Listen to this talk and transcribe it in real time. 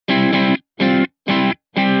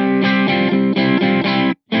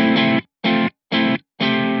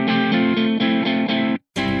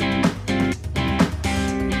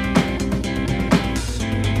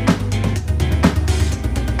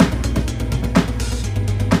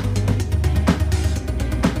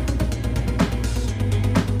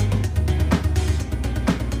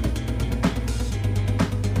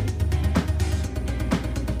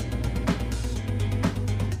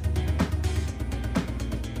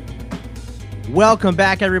Welcome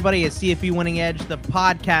back, everybody, at CFB Winning Edge, the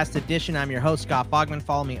podcast edition. I'm your host, Scott Bogman.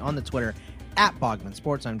 Follow me on the Twitter at Bogman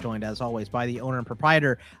Sports. I'm joined, as always, by the owner and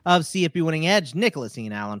proprietor of CFB Winning Edge, Nicholas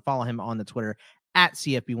Ian Allen. Follow him on the Twitter at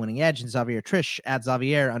CFB Winning Edge, and Xavier Triche at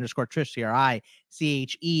Xavier_Triche,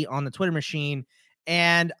 Triche on the Twitter machine.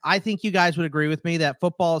 And I think you guys would agree with me that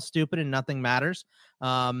football is stupid and nothing matters.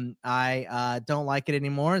 I don't like it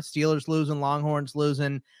anymore. Steelers losing, Longhorns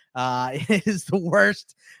losing. It is the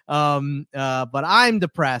worst. But I'm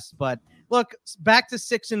depressed. But look, back to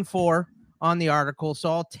 6-4 on the article.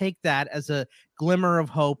 So I'll take that as a glimmer of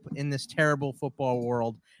hope in this terrible football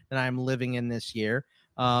world that I'm living in this year.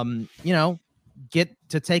 Get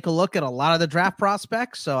to take a look at a lot of the draft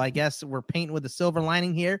prospects. So I guess we're painting with a silver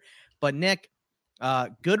lining here. But Nick,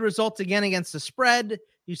 good results again against the spread.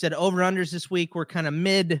 You said over-unders this week were kind of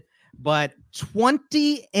mid, but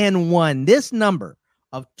 20-1. This number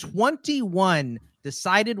of 21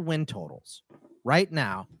 decided win totals right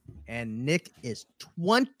now, and Nick is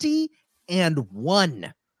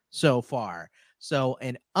 20-1 so far. So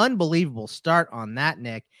an unbelievable start on that,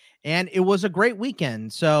 Nick. And it was a great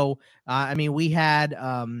weekend. So, we had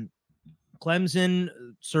Clemson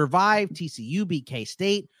survive, TCU beat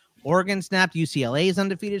K-State, Oregon snapped UCLA's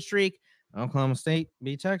undefeated streak, Oklahoma State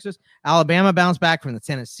beat Texas, Alabama bounced back from the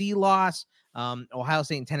Tennessee loss. Ohio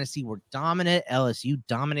State and Tennessee were dominant. LSU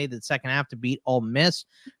dominated the second half to beat Ole Miss.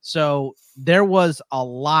 So there was a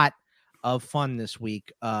lot of fun this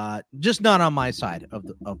week, just not on my side of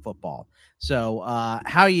football. So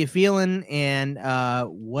how are you feeling, and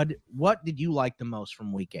what did you like the most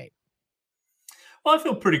from week 8? Well, I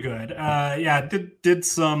feel pretty good. Did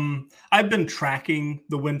some. I've been tracking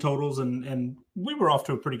the win totals, and we were off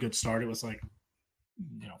to a pretty good start. It was like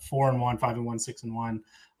 4-1, 5-1, 6-1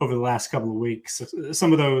 over the last couple of weeks.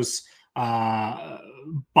 Some of those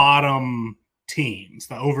bottom teams,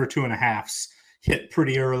 the over 2.5s, hit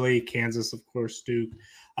pretty early. Kansas, of course, Duke,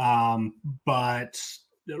 but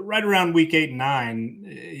right around week 8 and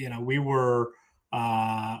 9, we were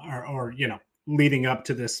leading up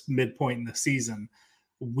to this midpoint in the season,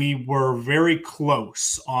 we were very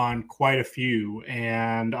close on quite a few,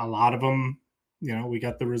 and a lot of them, we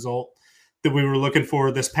got the result that we were looking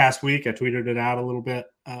for this past week. I tweeted it out a little bit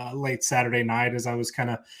late Saturday night as I was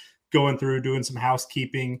kind of going through doing some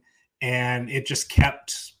housekeeping, and it just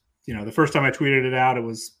kept, the first time I tweeted it out, it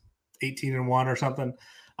was 18-1 or something.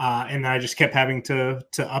 And I just kept having to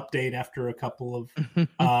update after a couple of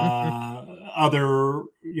other,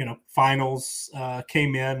 finals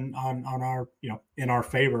came in on our, in our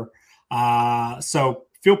favor. So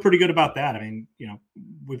feel pretty good about that. I mean,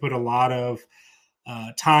 we put a lot of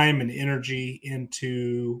time and energy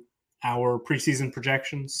into our preseason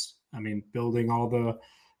projections. I mean, building all the,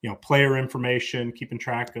 player information, keeping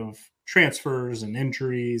track of transfers and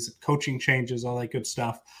injuries, coaching changes, all that good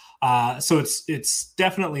stuff. So it's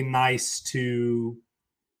definitely nice to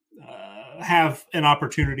have an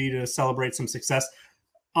opportunity to celebrate some success.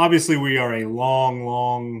 Obviously, we are a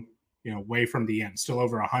long, way from the end. Still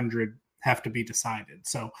over 100 have to be decided.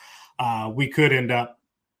 So we could end up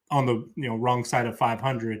on the wrong side of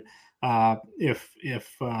 500 if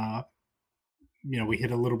we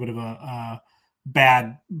hit a little bit of a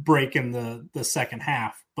bad break in the second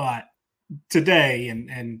half. But today,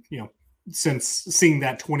 and since seeing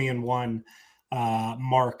that 20-1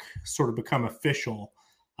 mark sort of become official,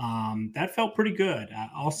 that felt pretty good.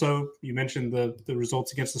 Also, you mentioned the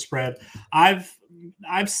results against the spread. I've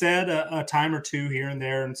said a time or two here and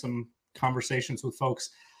there in some conversations with folks.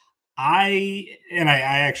 I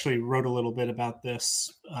actually wrote a little bit about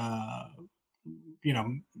this,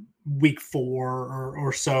 week 4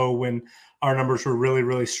 or so, when our numbers were really,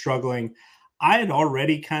 really struggling. I had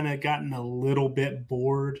already kind of gotten a little bit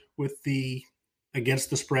bored with the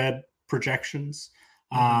against the spread projections.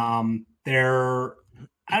 I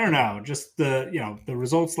don't know, just the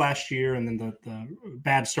results last year and then the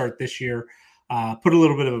bad start this year put a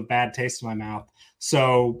little bit of a bad taste in my mouth.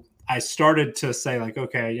 So I started to say, like,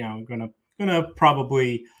 okay, I'm gonna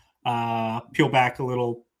probably pull back a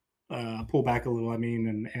little. I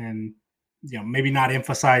mean, and maybe not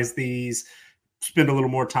emphasize these. Spend a little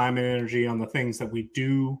more time and energy on the things that we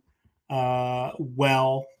do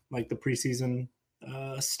well, like the preseason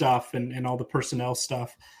stuff and all the personnel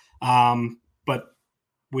stuff. But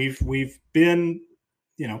we've been,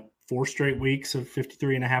 4 straight weeks of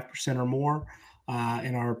 53.5% or more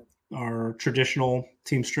in our traditional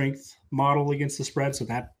team strength model against the spread. So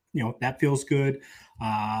that, that feels good.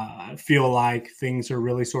 I feel like things are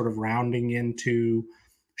really sort of rounding into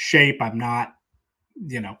shape. I'm not,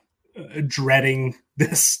 dreading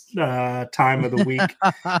this time of the week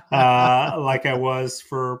like I was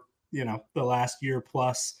for the last year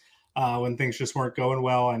plus when things just weren't going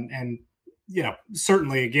well. And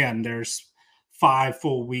certainly, again, there's 5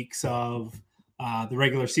 full weeks of the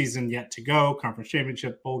regular season yet to go, conference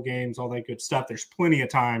championship, bowl games, all that good stuff. There's plenty of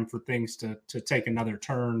time for things to take another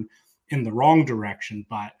turn in the wrong direction.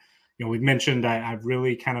 But, we've mentioned I've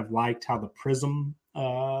really kind of liked how the Prism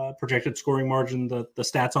projected scoring margin, the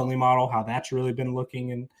stats only model, how that's really been looking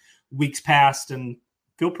in weeks past, and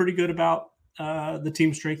feel pretty good about the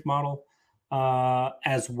team strength model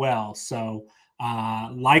as well. So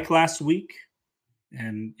like last week,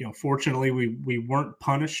 and fortunately we weren't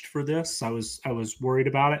punished for this. I was worried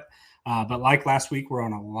about it, but like last week, we're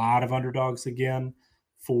on a lot of underdogs again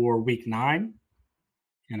for week 9.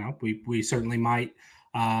 We certainly might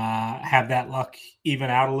have that luck even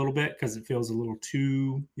out a little bit because it feels a little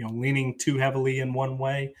too leaning too heavily in one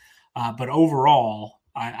way. But overall,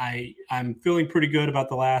 I'm feeling pretty good about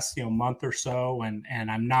the last month or so,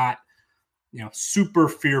 and I'm not super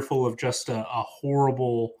fearful of just a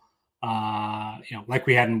horrible like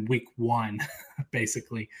we had in week 1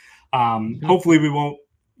 basically. Hopefully we won't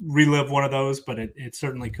relive one of those, but it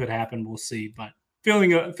certainly could happen. We'll see. But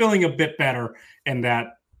feeling a bit better, and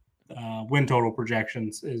that win total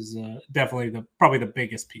projections is definitely probably the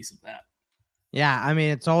biggest piece of that. Yeah, I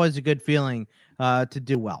mean, it's always a good feeling to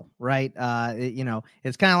do well, right?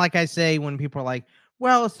 It's kind of like I say when people are like,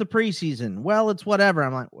 well, it's the preseason. Well, it's whatever.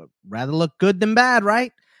 I'm like, well, rather look good than bad,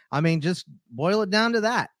 right? I mean, just boil it down to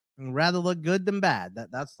that. Rather look good than bad.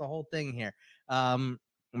 That's the whole thing here.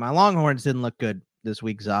 My Longhorns didn't look good this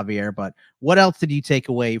week, Xavier, but what else did you take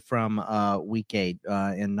away from week 8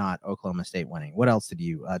 and not Oklahoma State winning? What else did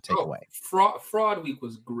you take away? Fraud week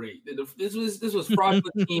was great. This was fraud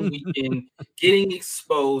team weekend, getting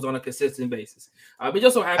exposed on a consistent basis. But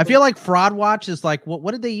just so happens, I feel like Fraud Watch is like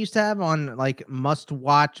what did they used to have on like must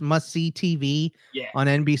see TV on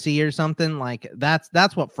NBC or something? Like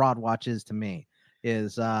that's what Fraud Watch is to me.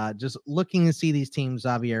 Is just looking to see these teams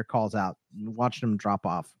Xavier calls out, watching them drop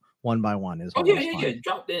off one by one is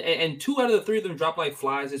dropped, and 2 out of the 3 of them dropped like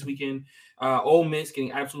flies this weekend. Ole Miss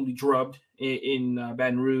getting absolutely drubbed in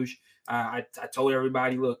Baton Rouge. I told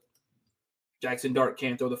everybody, look, Jackson Dart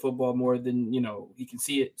can't throw the football more than he can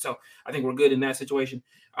see it. So I think we're good in that situation.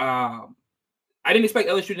 I didn't expect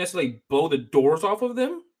LSU to necessarily blow the doors off of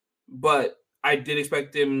them, but I did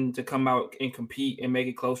expect them to come out and compete and make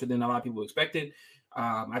it closer than a lot of people expected.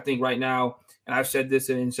 I think right now, and I've said this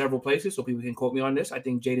in several places, so people can quote me on this, I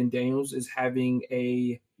think Jaden Daniels is having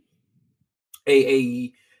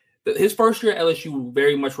his first year at LSU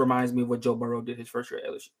very much reminds me of what Joe Burrow did his first year at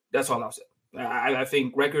LSU. That's all I'll say. I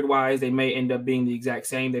think record-wise, they may end up being the exact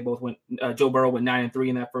same. They both went. Joe Burrow went 9-3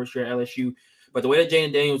 in that first year at LSU. But the way that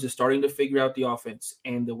Jaden Daniels is starting to figure out the offense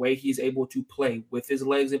and the way he's able to play with his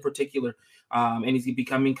legs in particular, and he's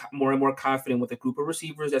becoming more and more confident with a group of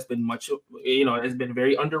receivers that's been has been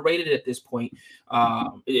very underrated at this point.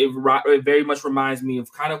 It very much reminds me of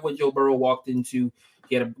kind of what Joe Burrow walked into.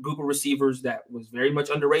 He had a group of receivers that was very much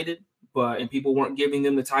underrated, and people weren't giving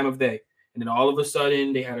them the time of day. And then all of a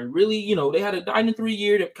sudden they had a really, they had a 9-3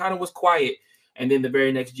 year that kind of was quiet. And then the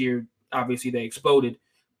very next year, obviously they exploded.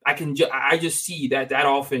 I just see that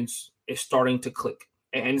offense is starting to click,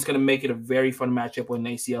 and it's going to make it a very fun matchup when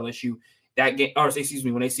they see LSU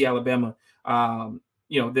when they see Alabama,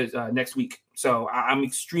 next week. So I'm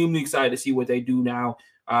extremely excited to see what they do now,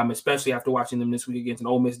 especially after watching them this week against an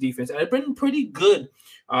Ole Miss defense that had been pretty good,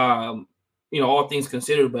 all things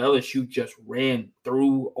considered. But LSU just ran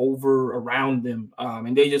around them,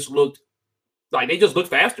 and they just looked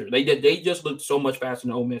faster. They just looked so much faster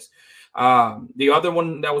than Ole Miss. The other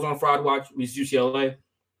one that was on Fraud Watch was UCLA.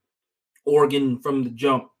 Oregon from the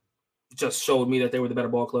jump just showed me that they were the better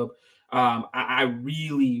ball club. I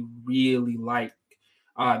really, really like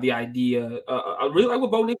the idea. I really like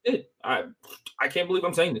what Bo Nix did. I can't believe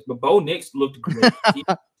I'm saying this, but Bo Nix looked great.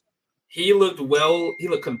 He looked well. He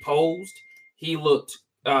looked composed. He looked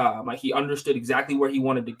like he understood exactly where he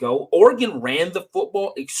wanted to go. Oregon ran the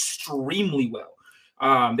football extremely well.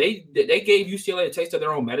 They gave UCLA a taste of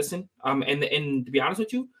their own medicine. And to be honest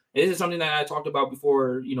with you, this is something that I talked about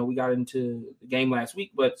before, we got into the game last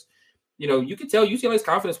week, but you could tell UCLA's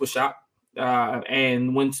confidence was shot.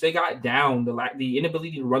 And once they got down, the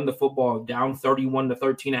inability to run the football down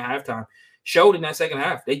 31-13 at halftime showed in that second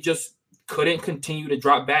half. They just couldn't continue to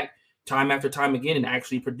drop back time after time again and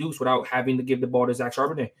actually produce without having to give the ball to Zach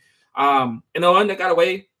Charbonnet. And the one that got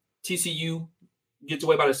away, TCU gets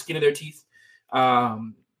away by the skin of their teeth.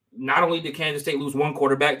 Not only did Kansas State lose one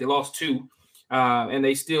quarterback, they lost 2. And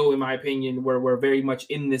they still, in my opinion, were very much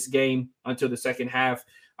in this game until the second half.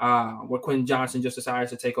 where Quentin Johnson just decided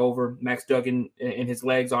to take over. Max Duggan and his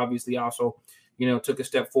legs obviously also, took a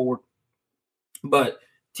step forward. But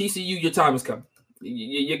TCU, your time has come.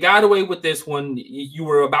 You got away with this one. You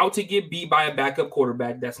were about to get beat by a backup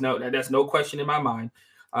quarterback. That's no question in my mind.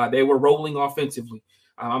 They were rolling offensively.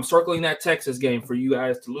 I'm circling that Texas game for you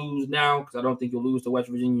guys to lose now because I don't think you'll lose to West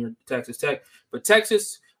Virginia or Texas Tech. But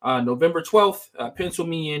Texas, November 12th, pencil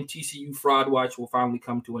me in. TCU fraud watch will finally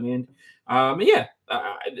come to an end.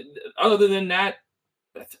 Other than that,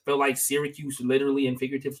 I feel like Syracuse literally and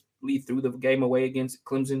figuratively threw the game away against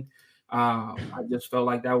Clemson. I just felt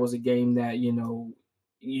like that was a game that,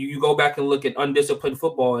 you go back and look at undisciplined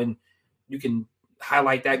football and you can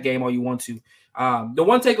highlight that game all you want to. The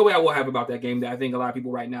one takeaway I will have about that game that I think a lot of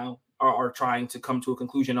people right now are trying to come to a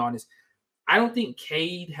conclusion on is I don't think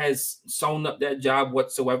Cade has sewn up that job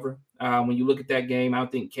whatsoever. When you look at that game, I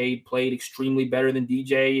don't think Cade played extremely better than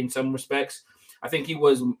DJ in some respects. I think he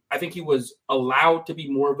was allowed to be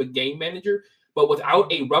more of a game manager, but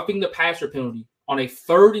without a roughing the passer penalty on a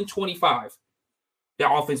 3rd and 25,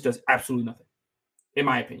 their offense does absolutely nothing, in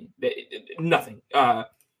my opinion. Nothing. The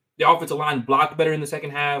offensive line blocked better in the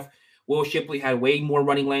second half. Will Shipley had way more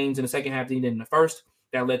running lanes in the second half than he did in the first.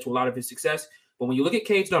 That led to a lot of his success. But when you look at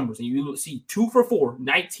Cade's numbers and you see 2 for 4,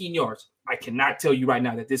 19 yards, I cannot tell you right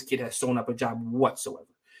now that this kid has sewn up a job whatsoever.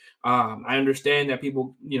 I understand that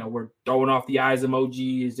people, were throwing off the eyes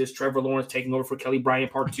emoji. Is this Trevor Lawrence taking over for Kelly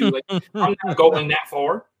Bryant part 2? Like, I'm not going that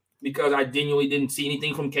far because I genuinely didn't see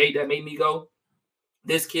anything from Cade that made me go,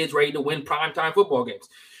 this kid's ready to win primetime football games.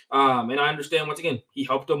 And I understand, once again, he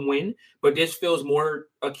helped them win, but this feels more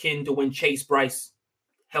akin to when Chase Bryce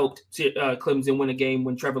helped Clemson win a game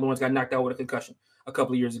when Trevor Lawrence got knocked out with a concussion a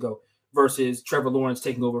couple of years ago versus Trevor Lawrence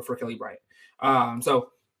taking over for Kelly Bryant. So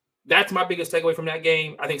that's my biggest takeaway from that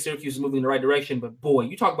game. I think Syracuse is moving in the right direction, but boy,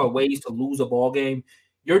 you talk about ways to lose a ball game.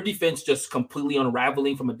 Your defense just completely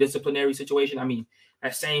unraveling from a disciplinary situation. I mean,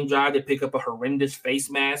 that same drive, they pick up a horrendous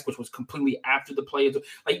face mask, which was completely after the play.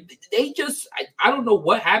 Like, they just, I don't know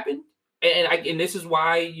what happened. And this is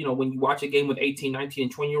why, when you watch a game with 18, 19,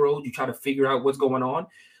 and 20-year-olds, you try to figure out what's going on.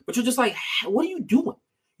 But you're just like, what are you doing?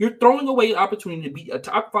 You're throwing away an opportunity to beat a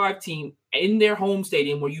top 5 team in their home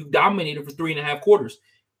stadium where you've dominated for 3.5 quarters.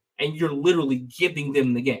 And you're literally giving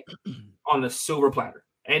them the game on a silver platter.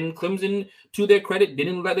 And Clemson, to their credit,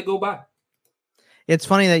 didn't let it go by. It's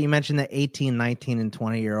funny that you mentioned the 18, 19, and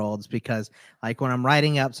 20-year-olds because, like, when I'm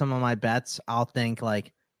writing up some of my bets, I'll think,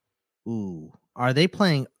 like, ooh, are they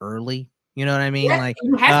playing early? You know what I mean?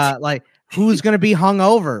 Yeah, like who's going to be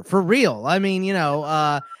hungover for real? I mean,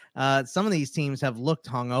 some of these teams have looked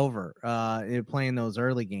hungover playing those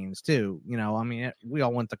early games too. I mean, we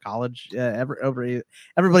all went to college.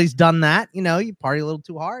 Everybody's done that. You party a little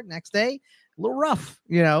too hard. Next day, a little rough.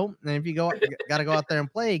 And if you got to go out there and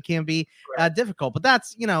play, it can be difficult. But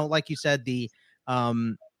that's like you said, the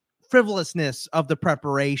frivolousness of the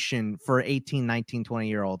preparation for 18, 19,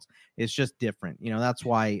 20-year-olds is just different. That's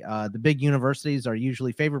why the big universities are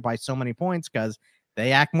usually favored by so many points because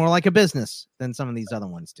they act more like a business than some of these other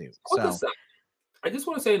ones do. So I just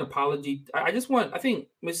want to say an apology. I think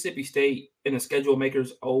Mississippi State and the schedule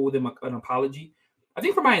makers owe them an apology. I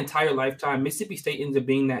think for my entire lifetime, Mississippi State ends up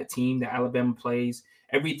being that team that Alabama plays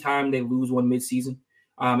every time they lose one midseason.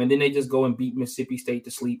 And then they just go and beat Mississippi State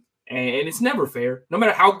to sleep. And it's never fair. No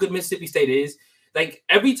matter how good Mississippi State is, like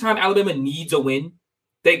every time Alabama needs a win,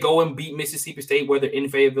 they go and beat Mississippi State, whether in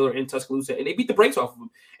Fayetteville or in Tuscaloosa, and they beat the brakes off of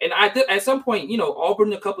them. And at some point,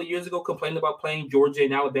 Auburn a couple of years ago complained about playing Georgia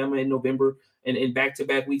and Alabama in November and in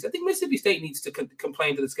back-to-back weeks. I think Mississippi State needs to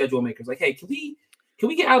complain to the schedule makers, like, hey, can we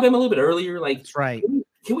get Alabama a little bit earlier? Like, that's right.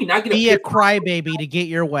 Can we not get a crybaby to get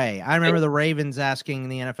your way? I remember the Ravens asking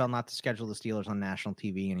the NFL not to schedule the Steelers on national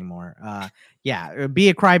TV anymore. Be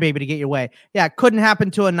a crybaby to get your way. Yeah, it couldn't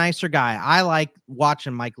happen to a nicer guy. I like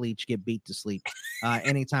watching Mike Leach get beat to sleep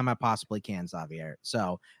anytime I possibly can, Xavier.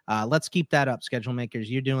 So let's keep that up, schedule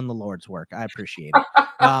makers. You're doing the Lord's work. I appreciate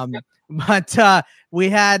it. But we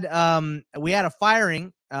had a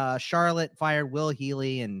firing. Charlotte fired Will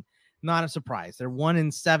Healy, and not a surprise. They're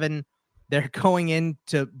 1-7. They're going in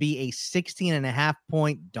to be a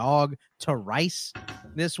 16.5-point dog to Rice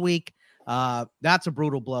this week. That's a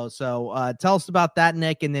brutal blow. So tell us about that,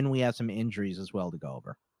 Nick, and then we have some injuries as well to go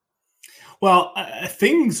over. Well,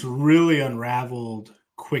 things really unraveled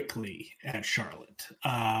quickly at Charlotte.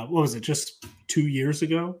 What was it, just 2 years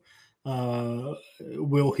ago? Will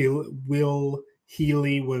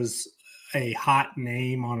Healy was a hot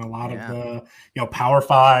name on a lot of the Power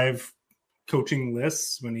 5 coaching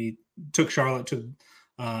lists when he took Charlotte to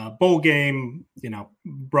bowl game,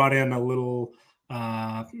 brought in a little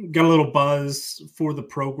got a little buzz for the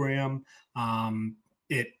program.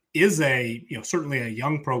 It is certainly a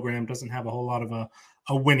young program, doesn't have a whole lot of a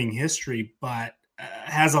winning history, but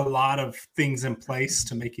has a lot of things in place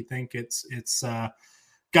to make you think it's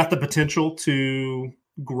got the potential to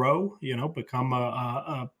grow, become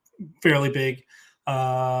a fairly big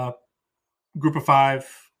Group of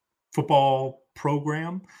 5 football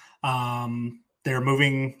program. They're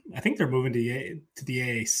moving to the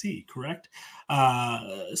AAC, correct?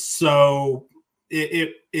 So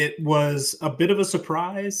it was a bit of a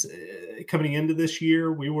surprise coming into this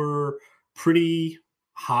year. We were pretty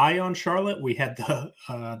high on Charlotte. We had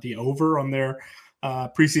the over on their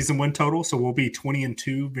preseason win total, so we'll be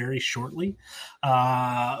 20-2 very shortly.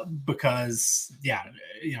 Because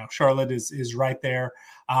Charlotte is right there.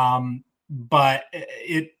 But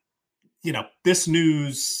this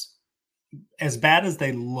news, as bad as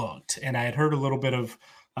they looked, and I had heard a little bit of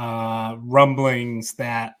rumblings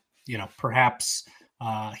that perhaps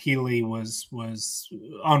Healy was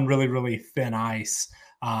on really, really thin ice,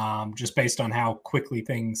 just based on how quickly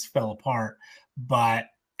things fell apart. But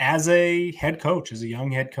as a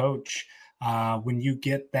young head coach, when you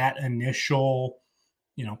get that initial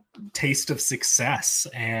taste of success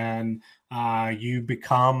and you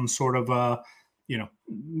become sort of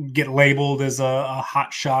get labeled as a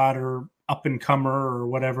hot shot or up and comer or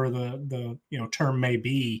whatever the term may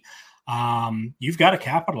be, you've got to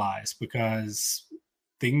capitalize, because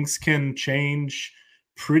things can change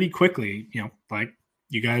pretty quickly. Like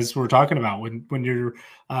you guys were talking about, when your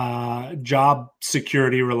job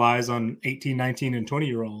security relies on 18, 19, and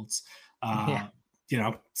 20-year-olds,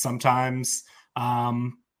 sometimes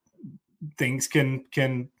things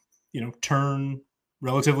can turn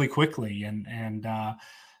relatively quickly, and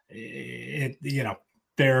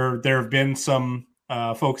there have been some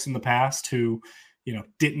folks in the past who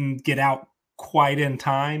didn't get out quite in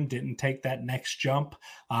time, didn't take that next jump.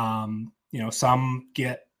 Some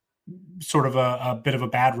get sort of a bit of a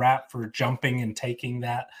bad rap for jumping and taking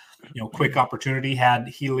that quick opportunity. Had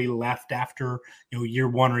Healy left after year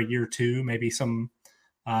 1 or year 2, maybe some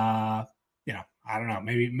I don't know,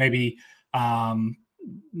 maybe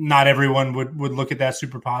not everyone would look at that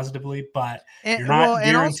super positively, but you're not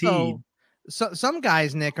guaranteed. And also, some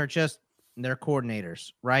guys, Nick, are just, they're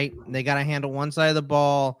coordinators, right? They got to handle one side of the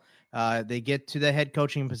ball. They get to the head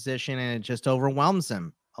coaching position and it just overwhelms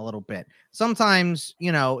them a little bit. Sometimes,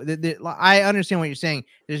 I understand what you're saying.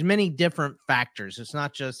 There's many different factors. It's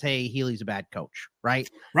not just, hey, Healy's a bad coach, right?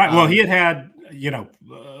 Right. Well, he had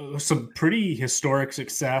some pretty historic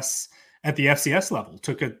success at the FCS level.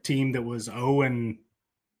 Took a team that was 0-20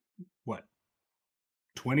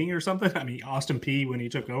 or something. I mean, Austin Peay, when he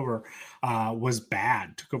took over, was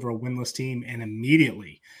bad. Took over a winless team and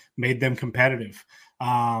immediately made them competitive,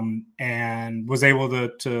 and was able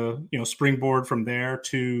to springboard from there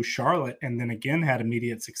to Charlotte, and then again had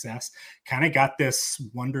immediate success. Kind of got this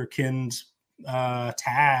wonderkind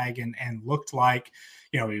tag, and looked like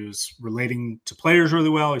he was relating to players really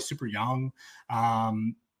well. He's super young,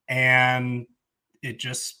 and it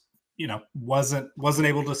just wasn't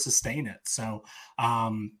able to sustain it. So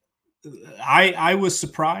I was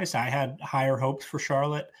surprised. I had higher hopes for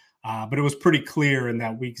Charlotte, but it was pretty clear in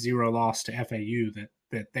that week 0 loss to FAU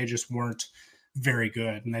that they just weren't very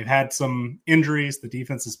good. And they've had some injuries. The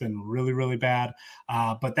defense has been really, really bad.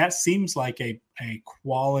 But that seems like a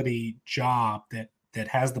quality job that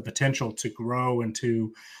has the potential to grow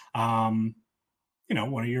into one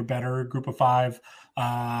of your better Group of 5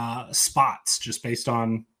 spots, just based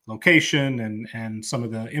on location and some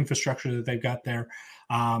of the infrastructure that they've got there.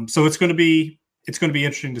 So it's going to be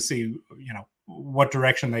interesting to see what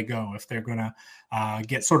direction they go, if they're going to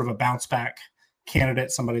get sort of a bounce back candidate,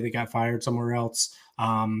 somebody that got fired somewhere else.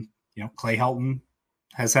 Clay Helton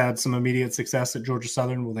has had some immediate success at Georgia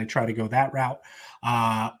Southern. Will they try to go that route,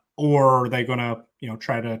 or are they going to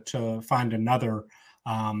try to find another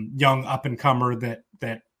young up and comer that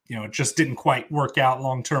it just didn't quite work out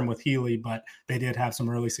long term with Healy, but they did have some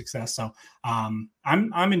early success. So I'm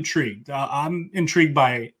intrigued. I'm intrigued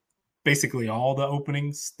by basically all the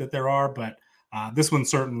openings that there are, but this one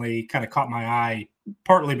certainly kind of caught my eye,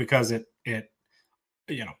 partly because it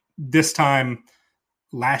this time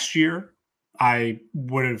last year I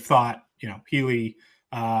would have thought Healy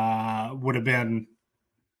would have been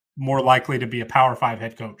more likely to be a Power 5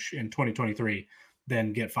 head coach in 2023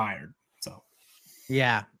 than get fired. So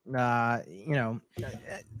yeah,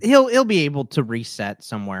 he'll be able to reset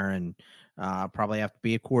somewhere and probably have to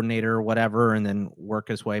be a coordinator or whatever, and then work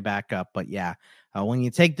his way back up. But yeah, when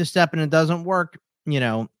you take the step and it doesn't work,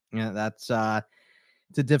 that's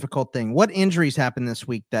it's a difficult thing. What injuries happened this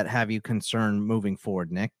week that have you concerned moving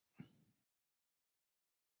forward, Nick?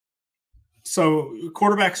 So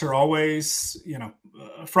quarterbacks are always,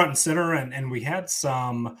 front and center, and we had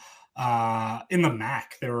some in the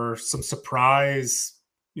MAC. There were some surprise,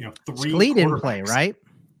 3 Slee didn't play, right?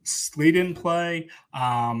 Slee didn't play.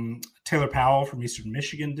 Taylor Powell from Eastern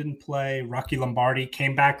Michigan didn't play. Rocky Lombardi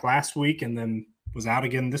came back last week and then was out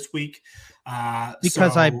again this week.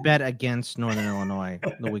 Because I bet against Northern Illinois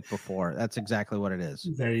the week before. That's exactly what it is.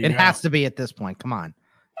 It has to be at this point. Come on.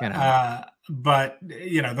 But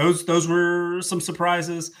those were some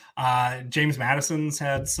surprises. James Madison's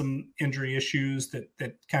had some injury issues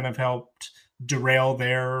that kind of helped derail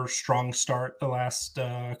their strong start the last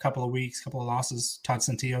couple of weeks, couple of losses. Todd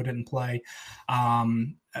Centillo didn't play. At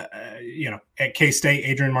K-State,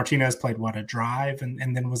 Adrian Martinez played a drive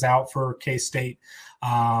and then was out for K-State.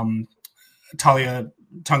 Talia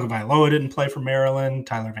Tagovailoa didn't play for Maryland.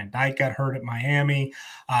 Tyler Van Dyke got hurt at Miami.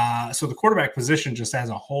 So the quarterback position just as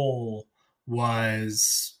a whole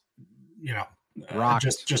was,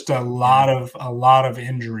 just a lot of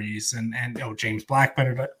injuries and James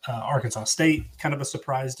Blackman at Arkansas State, kind of a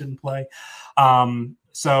surprise, didn't play.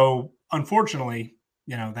 So unfortunately,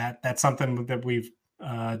 that's something that we've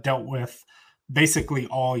dealt with basically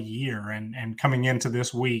all year. And coming into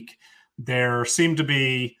this week, there seemed to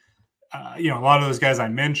be, a lot of those guys I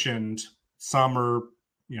mentioned, some are,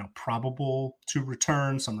 probable to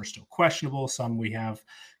return. Some are still questionable. Some we have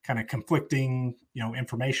kind of conflicting,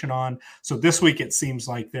 information on. So this week, it seems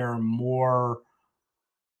like there are more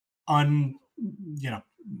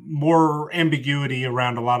ambiguity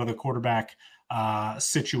around a lot of the quarterback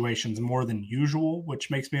situations more than usual, which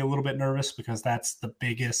makes me a little bit nervous because that's the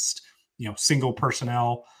biggest, single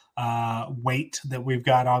personnel weight that we've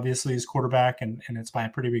got, obviously, is quarterback, and it's by a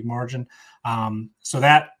pretty big margin. So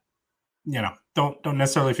that, don't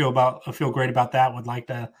necessarily feel great about that. Would like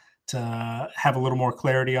to have a little more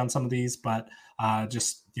clarity on some of these, but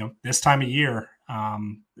just this time of year,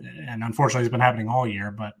 and unfortunately, it's been happening all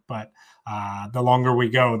year. But the longer we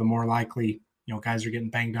go, the more likely guys are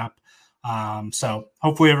getting banged up. So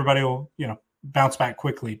hopefully everybody will bounce back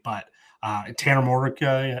quickly. But Tanner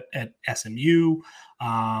Mordecai at SMU,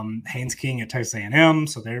 Haynes King at Texas A&M,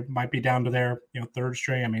 so they might be down to their third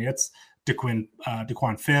string. I mean, it's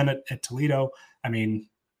DeQuan Finn at Toledo. I mean,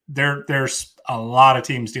 there's a lot of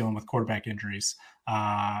teams dealing with quarterback injuries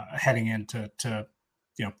heading into the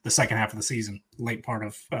second half of the season, late part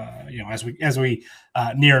of as we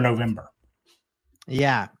near November.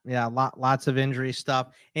 Yeah, lots of injury stuff.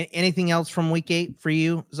 Anything else from week 8 for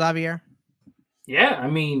you, Xavier? Yeah, I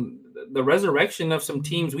mean, the resurrection of some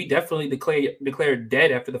teams we definitely declared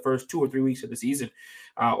dead after the first 2 or 3 weeks of the season.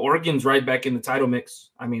 Oregon's right back in the title mix.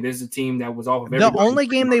 I mean, this is a team that was off of the only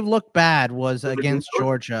game they've looked bad was against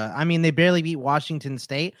Georgia. I mean, they barely beat Washington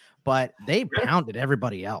State, but they pounded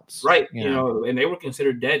everybody else. Right. And they were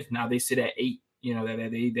considered dead. Now they sit at 8.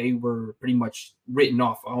 They were pretty much written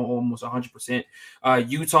off almost 100%.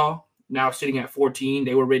 Utah now sitting at 14.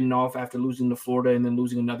 They were written off after losing to Florida and then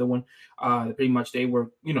losing another one. Pretty much they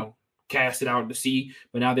were, casted out to sea,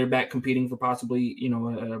 but now they're back competing for possibly,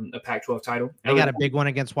 a Pac-12 title. They got a big one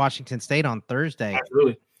against Washington State on Thursday.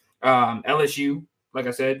 Absolutely. LSU, like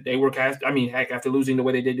I said, they were cast. I mean, heck, after losing the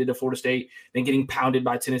way they did to Florida State, then getting pounded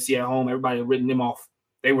by Tennessee at home, everybody had written them off.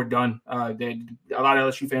 They were done. A lot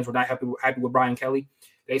of LSU fans were not happy with Brian Kelly.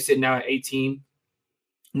 They sit now at 18.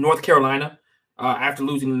 North Carolina, after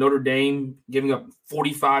losing to Notre Dame, giving up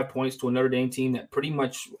 45 points to a Notre Dame team that pretty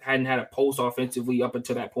much hadn't had a pulse offensively up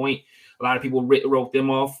until that point. A lot of people wrote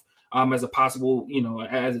them off as a possible,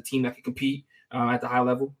 as a team that could compete at the high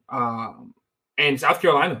level. And South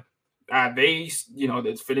Carolina,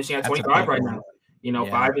 it's finishing at 25 right now.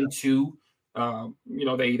 5-2.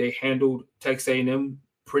 They handled Texas A&M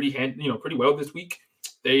pretty well this week.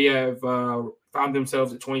 They have found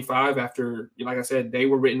themselves at 25 after, like I said, they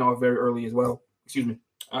were written off very early as well. Excuse me.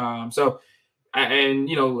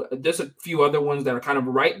 There's a few other ones that are kind of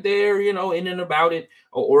right there, in and about it.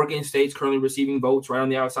 Oregon State's currently receiving votes right on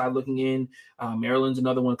the outside looking in. Maryland's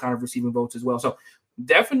another one kind of receiving votes as well. So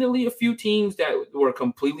definitely a few teams that were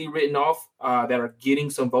completely written off that are getting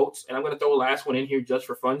some votes. And I'm going to throw a last one in here just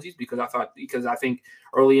for funsies because I think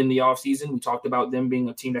early in the offseason we talked about them being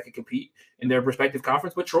a team that could compete in their respective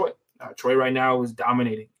conference. But Troy right now is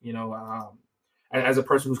dominating. As a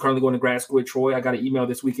person who's currently going to grad school at Troy, I got an email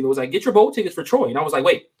this week and it was like, get your bowl tickets for Troy. And I was like,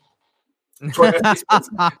 wait. Troy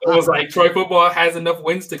football has enough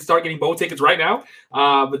wins to start getting bowl tickets right now.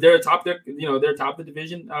 But they're top of the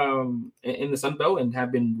division in the Sun Belt and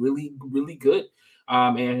have been really, really good.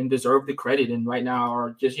 and deserve the credit. And right now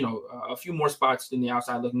are just, a few more spots than the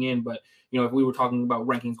outside looking in. But, if we were talking about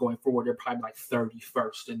rankings going forward, they're probably like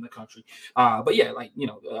 31st in the country. But yeah,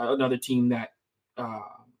 another team that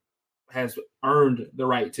has earned the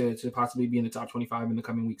right to possibly be in the top 25 in the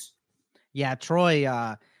coming weeks. Yeah, Troy,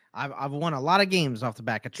 I've won a lot of games off the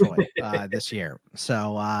back of Troy this year. So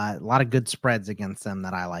a lot of good spreads against them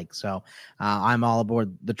that I like. So I'm all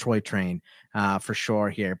aboard the Troy train for sure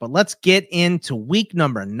here. But let's get into week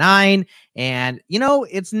number 9. And,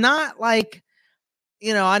 it's not like,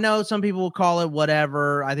 I know some people will call it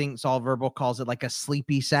whatever. I think Saul Verbal calls it like a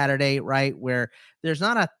sleepy Saturday, right? Where there's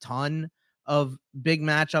not a ton of big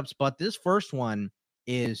matchups, but this first one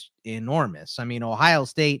is enormous. I mean, Ohio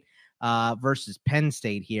State versus Penn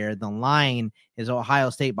State here. The line is Ohio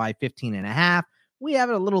State by 15.5. We have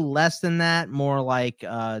it a little less than that, more like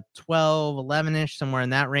 12, 11-ish, somewhere in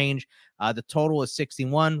that range. The total is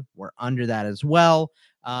 61. We're under that as well.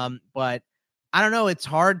 But I don't know. It's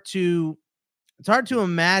hard to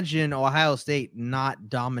imagine Ohio State not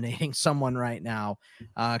dominating someone right now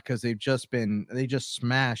because they just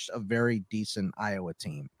smashed a very decent Iowa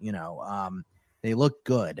team. They look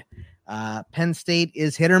good. Penn State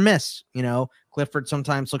is hit or miss. Clifford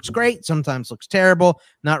sometimes looks great, sometimes looks terrible.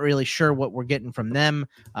 Not really sure what we're getting from them.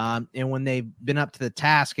 And when they've been up to the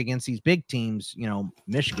task against these big teams,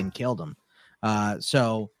 Michigan killed them.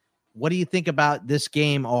 So what do you think about this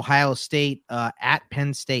game, Ohio State at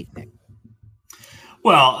Penn State, Nick?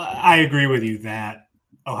 Well, I agree with you that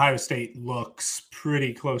Ohio State looks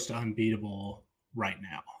pretty close to unbeatable right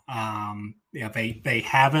now. They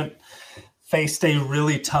haven't faced a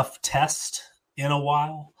really tough test in a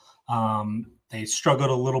while. They struggled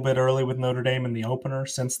a little bit early with Notre Dame in the opener.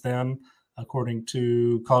 Since then, according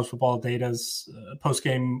to College Football Data's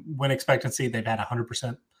post-game win expectancy, they've had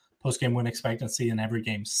 100% post-game win expectancy in every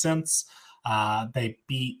game since. They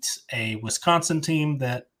beat a Wisconsin team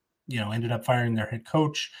that ended up firing their head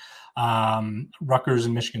coach. Rutgers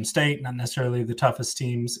and Michigan State, not necessarily the toughest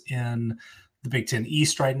teams in the Big Ten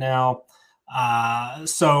East right now.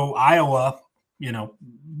 So Iowa,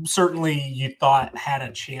 certainly you thought had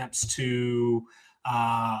a chance to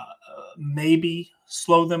maybe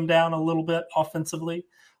slow them down a little bit offensively,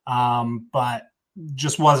 but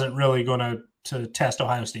just wasn't really going to test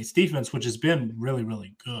Ohio State's defense, which has been really,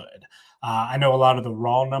 really good. I know a lot of the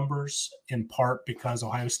raw numbers, in part because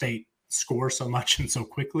Ohio State scores so much and so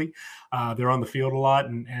quickly. They're on the field a lot,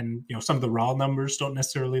 and some of the raw numbers don't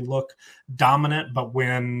necessarily look dominant. But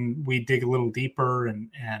when we dig a little deeper,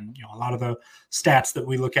 and a lot of the stats that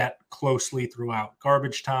we look at closely throughout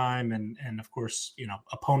garbage time, and of course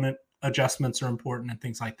opponent adjustments are important and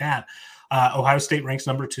things like that. Ohio State ranks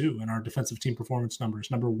number 2 in our defensive team performance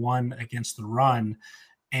numbers, number 1 against the run,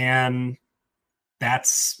 and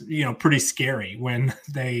that's pretty scary when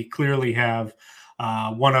they clearly have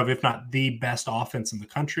one of, if not the best offense in the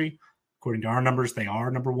country. According to our numbers, they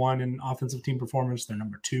are number 1 in offensive team performance. They're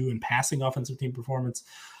number 2 in passing offensive team performance.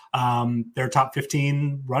 They're top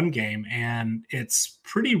 15 run game, and it's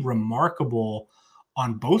pretty remarkable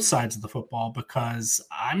on both sides of the football because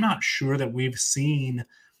I'm not sure that we've seen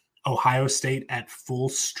Ohio State at full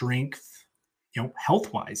strength,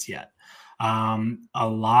 health-wise yet. A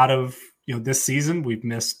lot of this season, we've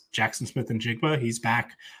missed Jackson Smith and Jigba. He's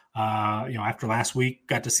back, after last week,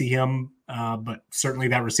 got to see him. But certainly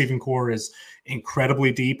that receiving core is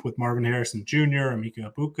incredibly deep with Marvin Harrison Jr.,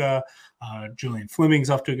 Emeka Egbuka, Julian Fleming's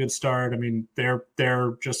off to a good start. I mean,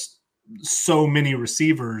 they're just so many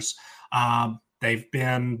receivers. They've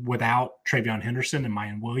been without Travion Henderson and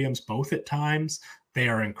Mayan Williams both at times. They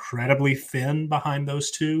are incredibly thin behind those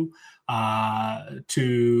two,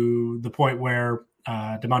 to the point where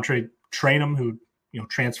Demontre Traynham, who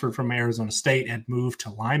transferred from Arizona State and moved to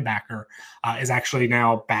linebacker, is actually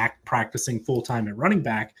now back practicing full-time at running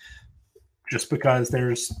back, just because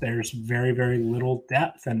there's very, very little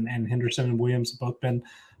depth, and Henderson and Williams have both been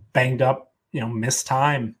banged up, missed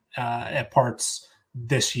time at parts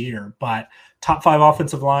this year. But top 5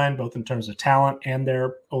 offensive line, both in terms of talent and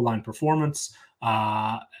their O-line performance.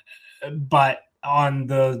 But on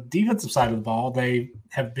the defensive side of the ball, they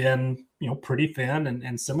have been pretty thin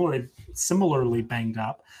and similarly banged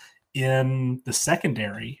up in the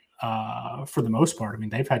secondary for the most part. I mean,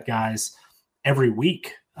 they've had guys every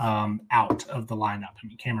week out of the lineup. I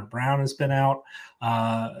mean, Cameron Brown has been out,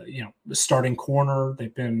 the starting corner.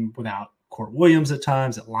 They've been without Court Williams at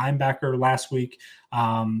times at linebacker last week.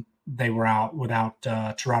 They were out without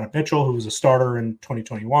Terada Mitchell, who was a starter in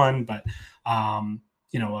 2021, but a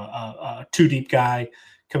 2-deep guy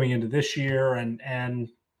coming into this year, and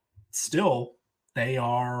still they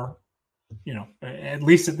are at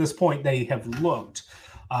least at this point, they have looked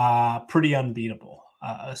pretty unbeatable,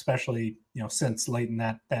 especially, since late in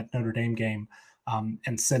that Notre Dame game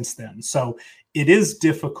and since then. So it is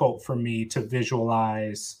difficult for me to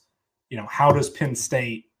visualize, how does Penn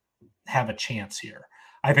State have a chance here?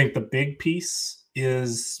 I think the big piece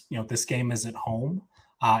is, this game is at home.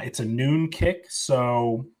 It's a noon kick,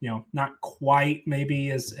 so not quite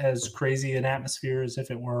maybe as crazy an atmosphere as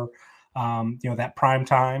if it were that prime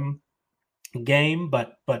time game,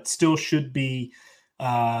 but still should be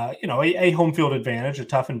a home field advantage, a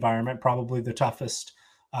tough environment, probably the toughest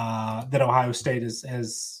that Ohio State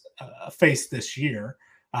has faced this year.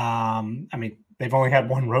 They've only had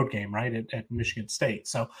one road game, right, at Michigan State,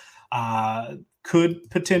 so could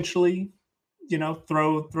potentially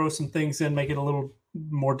throw some things in, make it a little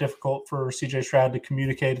more difficult for CJ Stroud to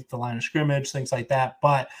communicate at the line of scrimmage, things like that.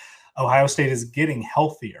 But Ohio State is getting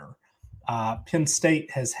healthier. Penn State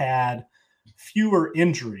has had fewer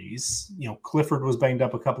injuries. Clifford was banged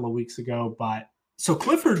up a couple of weeks ago, but so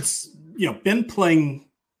Clifford's, been playing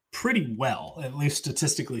pretty well, at least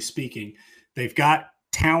statistically speaking. They've got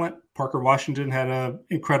talent. Parker Washington had an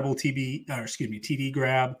incredible TD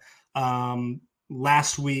grab.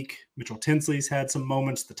 Last week, Mitchell Tinsley's had some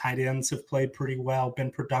moments. The tight ends have played pretty well,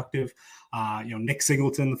 been productive. Nick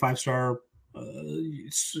Singleton, the 5-star,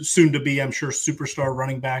 soon to be, I'm sure, superstar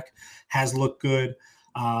running back, has looked good.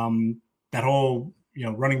 That whole,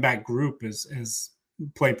 running back group is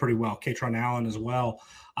played pretty well. Katron Allen as well.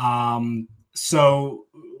 Penn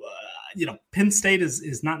State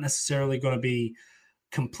is not necessarily going to be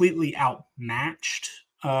completely outmatched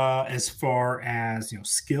as far as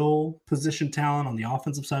skill position talent on the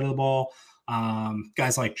offensive side of the ball.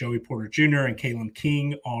 Guys like Joey Porter Jr. and Kalen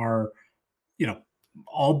King are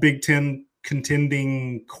all Big Ten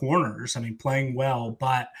contending corners. Playing well,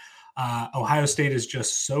 but Ohio State is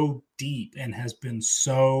just so deep and has been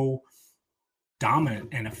so dominant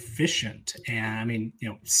and efficient. And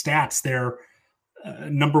stats, they're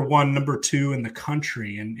number one, number two in the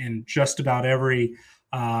country, and just about every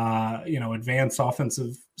advanced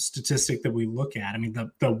offensive statistic that we look at.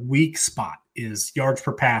 The weak spot is yards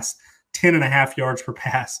per pass, 10.5 yards per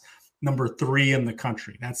pass, number 3 in the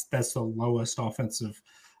country. That's the lowest offensive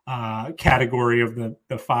category of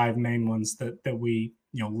the 5 main ones that we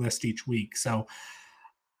list each week. So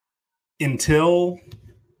until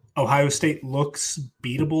Ohio State looks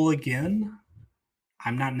beatable again,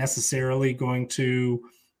 I'm not necessarily going to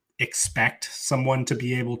expect someone to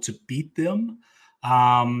be able to beat them.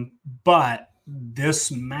 But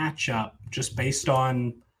this matchup, just based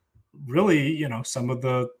on really, some of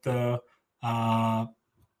the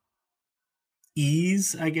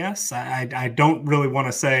ease, I guess. I don't really want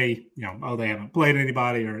to say, they haven't played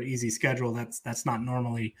anybody or easy schedule. That's not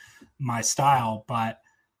normally my style, but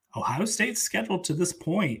Ohio State's schedule to this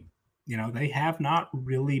point, they have not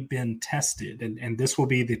really been tested, and this will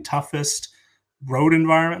be the toughest road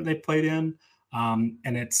environment they played in. And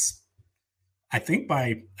it's, I think,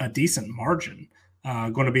 by a decent margin,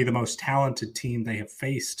 going to be the most talented team they have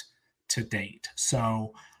faced to date.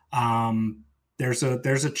 So there's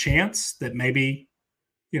a chance that maybe,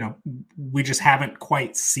 we just haven't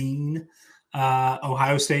quite seen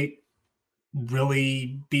Ohio State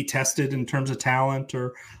really be tested in terms of talent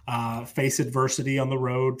or face adversity on the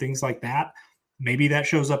road, things like that. Maybe that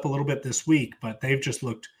shows up a little bit this week, but they've just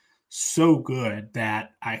looked so good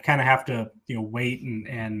that I kind of have to, wait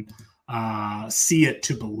and see it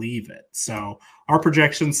to believe it. So our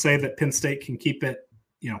projections say that Penn State can keep it,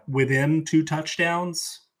 within 2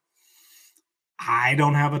 touchdowns. I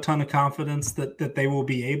don't have a ton of confidence that they will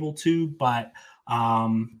be able to, but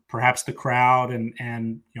perhaps the crowd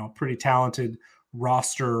and pretty talented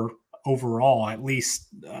roster overall, at least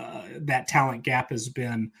that talent gap has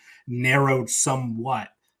been narrowed somewhat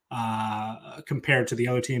compared to the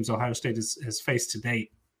other teams Ohio State has faced to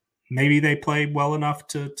date. Maybe they played well enough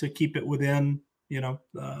to keep it within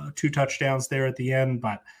 2 touchdowns there at the end,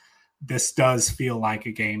 but this does feel like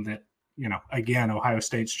a game that again, Ohio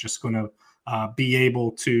State's just going to be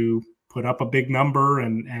able to put up a big number,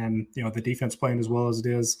 and the defense playing as well as it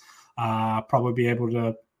is, probably be able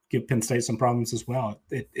to give Penn State some problems as well.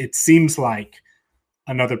 It seems like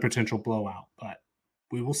another potential blowout, but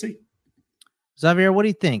we will see. Xavier, what do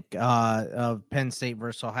you think of Penn State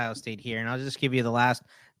versus Ohio State here? And I'll just give you the last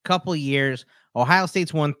couple of years. Ohio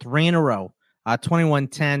State's won 3 in a row,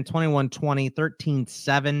 21-10, 21-20,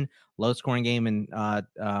 13-7, low scoring game. And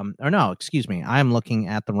I'm looking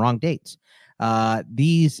at the wrong dates.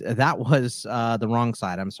 That was the wrong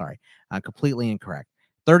side. I'm sorry. Completely incorrect.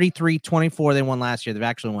 33-24 they won last year. They've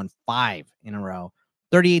actually won 5 in a row.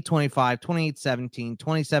 38-25, 28-17,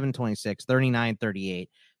 27-26, 39-38.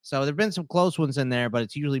 So there have been some close ones in there, but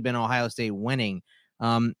it's usually been Ohio State winning,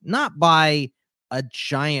 not by a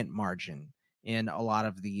giant margin in a lot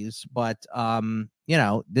of these, but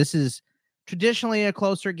this is traditionally a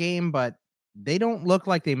closer game, but they don't look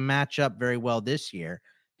like they match up very well this year.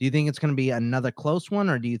 Do you think it's going to be another close one,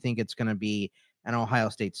 or do you think it's going to be an Ohio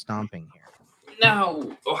State stomping here? Now,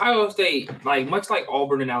 Ohio State, much like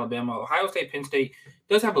Auburn and Alabama, Ohio State, Penn State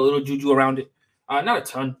does have a little juju around it. Not a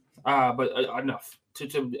ton, but enough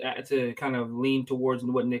to kind of lean towards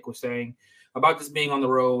what Nick was saying about this being on the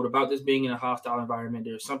road, about this being in a hostile environment.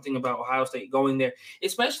 There's something about Ohio State going there,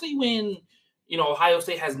 especially when Ohio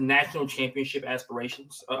State has national championship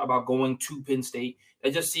aspirations about going to Penn State.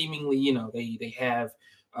 That just seemingly, they have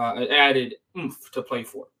an added oomph to play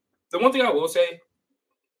for. The one thing I will say,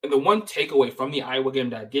 and the one takeaway from the Iowa game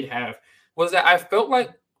that I did have, was that I felt like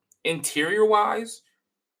interior-wise,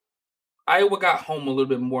 Iowa got home a little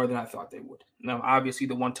bit more than I thought they would. Now, obviously,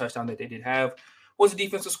 the one touchdown that they did have was a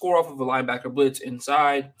defensive score off of a linebacker blitz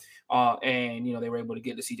inside, and they were able to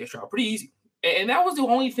get to C.J. Stroud pretty easy. And that was the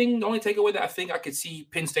only takeaway that I think I could see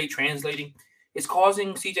Penn State translating is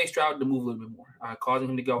causing C.J. Stroud to move a little bit more, causing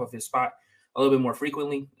him to go off his spot a little bit more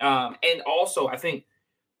frequently. And also, I think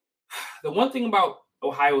the one thing about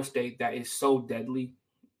Ohio State that is so deadly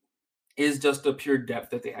is just the pure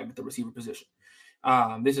depth that they have at the receiver position.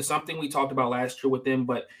 This is something we talked about last year with them,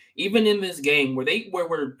 but even in this game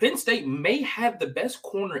where Penn State may have the best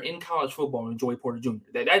corner in college football in Joey Porter Jr.,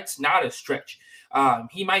 that's not a stretch.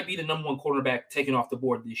 He might be the number one cornerback taken off the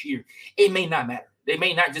board this year. It may not matter. They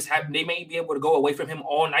may not just they may be able to go away from him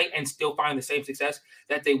all night and still find the same success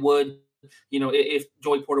that they would, if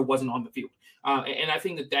Joey Porter wasn't on the field. And I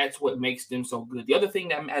think that's what makes them so good. The other thing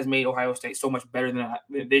that has made Ohio State so much better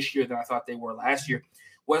this year than I thought they were last year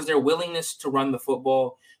was their willingness to run the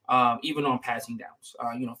football, even on passing downs.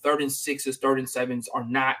 3rd and 6s, 3rd and 7s are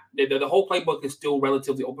not – the whole playbook is still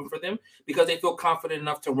relatively open for them because they feel confident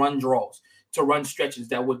enough to run draws, to run stretches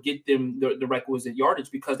that would get them the requisite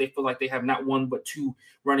yardage because they feel like they have not one but two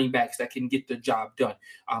running backs that can get the job done.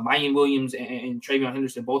 Mayan Williams and TreVeyon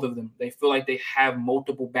Henderson, both of them, they feel like they have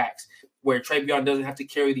multiple backs where TreVeyon doesn't have to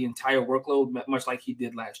carry the entire workload, much like he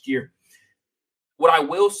did last year. What I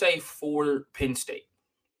will say for Penn State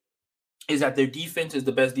is that their defense is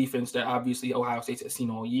the best defense that obviously Ohio State has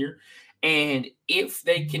seen all year. And if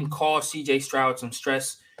they can cause C.J. Stroud some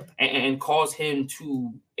stress and cause him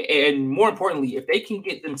to, and more importantly, if they can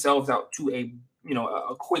get themselves out to a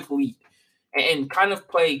quick lead and kind of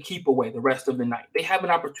play keep away the rest of the night, they have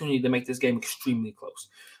an opportunity to make this game extremely close.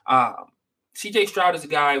 C.J. Stroud is a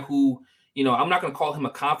guy who, I'm not going to call him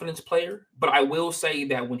a confidence player, but I will say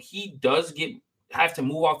that when he does have to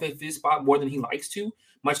move off his spot more than he likes to,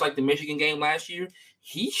 much like the Michigan game last year,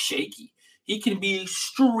 he's shaky. He can be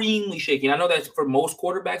extremely shaky. And I know that's for most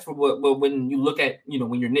quarterbacks, but when you look at,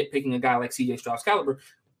 when you're nitpicking a guy like C.J. Stroud's caliber,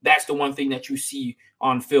 that's the one thing that you see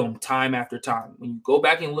on film time after time. When you go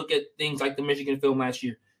back and look at things like the Michigan film last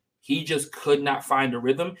year, he just could not find a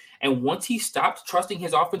rhythm. And once he stopped trusting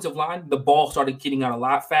his offensive line, the ball started getting out a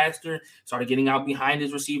lot faster, started getting out behind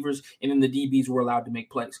his receivers, and then the DBs were allowed to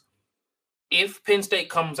make plays. If Penn State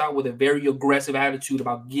comes out with a very aggressive attitude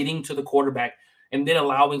about getting to the quarterback and then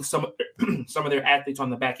allowing some of their athletes on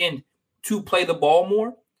the back end to play the ball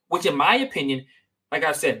more, which in my opinion, like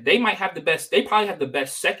I said, they probably have the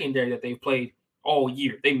best secondary that they've played all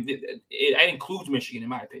year. That includes Michigan, in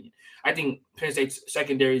my opinion. I think Penn State's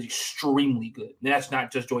secondary is extremely good. And that's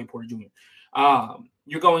not just Joey Porter Jr.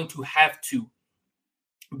 You're going to have to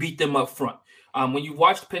beat them up front. When you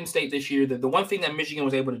watched Penn State this year, the one thing that Michigan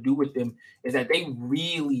was able to do with them is that they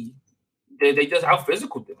just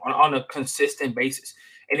out-physicaled them on a consistent basis.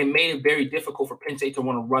 And it made it very difficult for Penn State to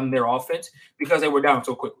want to run their offense because they were down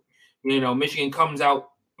so quickly. Michigan comes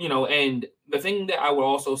out, and the thing that I would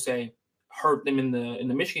also say hurt them in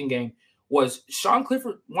the Michigan game was Sean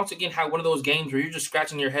Clifford once again had one of those games where you're just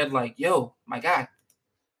scratching your head like, yo, my guy,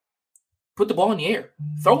 put the ball in the air.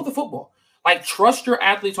 Throw the football. Trust your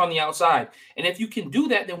athletes on the outside. And if you can do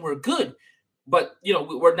that, then we're good. But,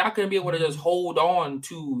 we're not going to be able to just hold on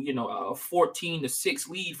to, a 14-6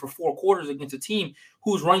 lead for 4 quarters against a team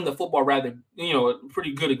who's running the football rather,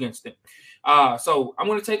 pretty good against them. So I'm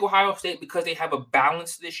going to take Ohio State because they have a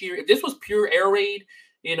balance this year. If this was pure air raid,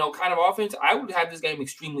 kind of offense, I would have this game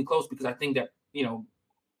extremely close because I think that,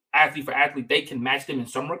 athlete for athlete, they can match them in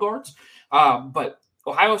some regards. But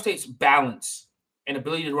Ohio State's balance and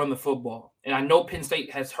ability to run the football, and I know Penn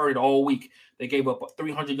State has heard it all week. They gave up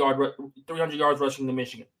 300 yards rushing to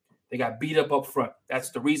Michigan. They got beat up front.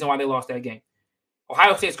 That's the reason why they lost that game.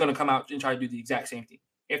 Ohio State's going to come out and try to do the exact same thing.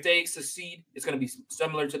 If they succeed, it's going to be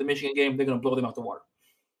similar to the Michigan game. They're going to blow them out the water.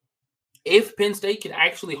 If Penn State can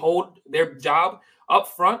actually hold their job up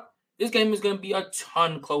front, this game is going to be a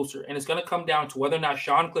ton closer, and it's going to come down to whether or not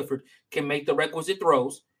Sean Clifford can make the requisite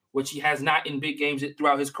throws, which he has not in big games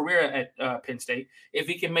throughout his career at Penn State. If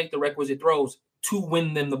he can make the requisite throws to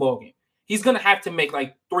win them the ball game, he's going to have to make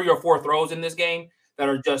like 3 or 4 throws in this game that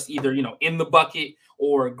are just either, in the bucket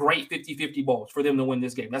or great 50-50 balls for them to win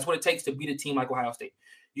this game. That's what it takes to beat a team like Ohio State.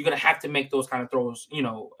 You're going to have to make those kind of throws, and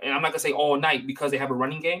I'm not going to say all night because they have a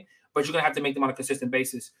running game, but you're going to have to make them on a consistent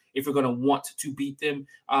basis if you're going to want to beat them.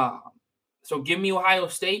 So give me Ohio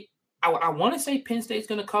State. I want to say Penn State's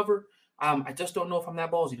going to cover. I just don't know if I'm that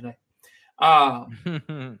ballsy today. Yeah,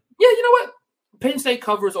 you know what? Penn State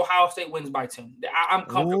covers. Ohio State wins by 10. I'm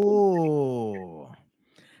comfortable. Ooh.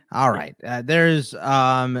 All right. There's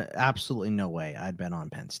absolutely no way I'd bet on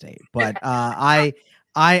Penn State, but I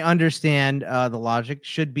understand the logic.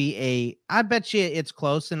 Should be I bet you it's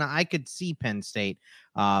close, and I could see Penn State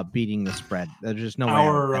beating the spread. There's just no way.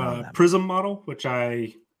 Our Prism model, which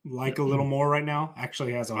I like a little more right now,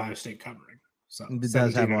 actually has Ohio State covering. So it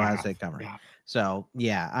does have Ohio State covering. Yeah. So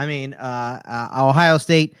yeah, I mean, Ohio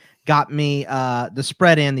State got me the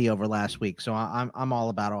spread and the over last week, so I'm all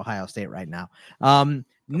about Ohio State right now.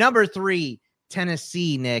 Number 3,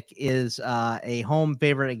 Tennessee, Nick, is a home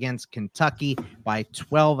favorite against Kentucky by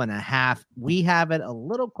 12.5. We have it a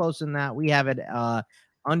little closer than that. We have it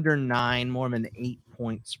under 9, more than an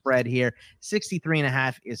 8-point spread here.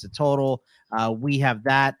 63.5 is the total. We have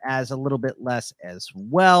that as a little bit less as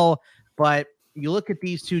well. But you look at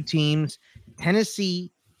these two teams,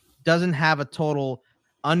 Tennessee doesn't have a total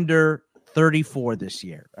under 34 this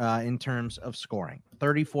year in terms of scoring.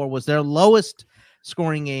 34 was their lowest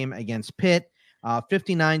scoring game against Pitt.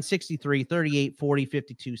 59, 63, 38, 40,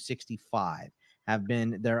 52, 65 have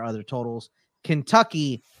been their other totals.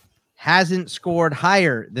 Kentucky hasn't scored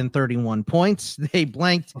higher than 31 points. They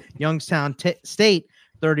blanked Youngstown State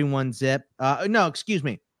 31 zip.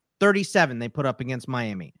 37 they put up against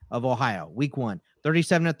Miami of Ohio, week 1,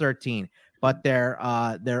 37-13. But their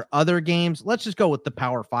other games, let's just go with the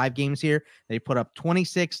Power 5 games here. They put up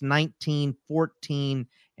 26, 19, 14,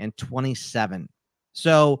 and 27.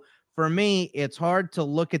 So for me, it's hard to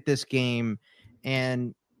look at this game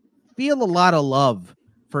and feel a lot of love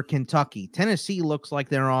for Kentucky. Tennessee looks like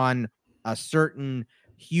they're on a certain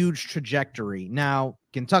huge trajectory. Now,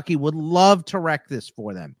 Kentucky would love to wreck this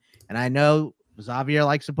for them. And I know Xavier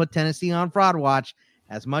likes to put Tennessee on fraud watch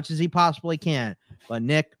as much as he possibly can. But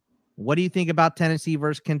Nick, what do you think about Tennessee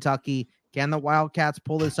versus Kentucky? Can the Wildcats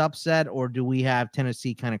pull this upset, or do we have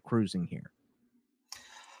Tennessee kind of cruising here?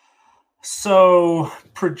 So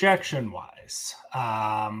projection-wise,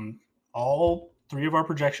 all 3 of our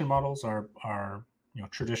projection models are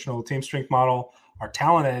traditional team strength model, our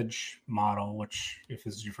talent edge model, which if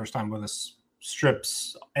this is your first time with us,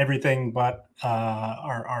 strips everything but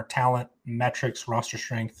our talent metrics, roster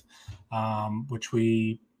strength, which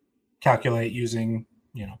we calculate using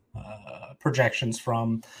projections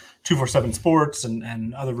from 247 Sports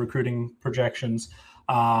and other recruiting projections,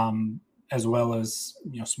 as well as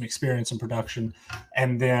some experience in production,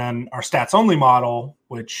 and then our stats only model,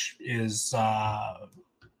 which is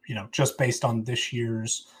just based on this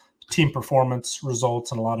year's team performance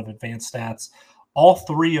results and a lot of advanced stats. All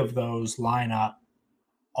 3 of those line up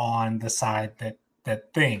on the side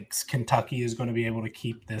that thinks Kentucky is going to be able to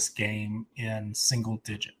keep this game in single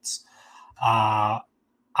digits.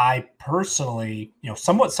 I personally,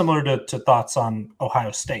 somewhat similar to thoughts on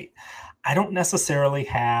Ohio State, I don't necessarily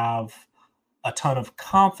have a ton of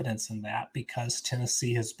confidence in that because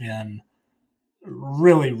Tennessee has been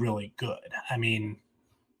really, really good. I mean,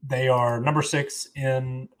 they are number 6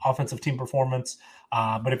 in offensive team performance.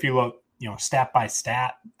 But if you look, stat by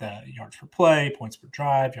stat, the yards per play, points per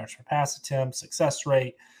drive, yards per pass attempt, success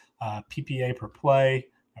rate, PPA per play,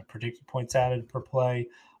 predicted points added per play,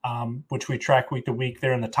 which we track week to week.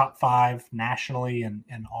 They're in the top 5 nationally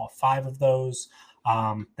in all 5 of those.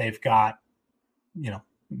 They've got,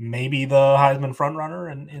 maybe the Heisman frontrunner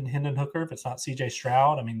in Hendon Hooker, if it's not CJ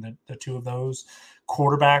Stroud. I mean, the 2 of those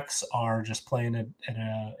quarterbacks are just playing at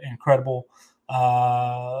an incredible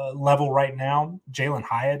level right now. Jalen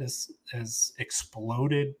Hyatt has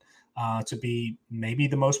exploded to be maybe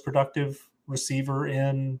the most productive receiver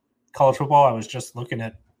in college football. I was just looking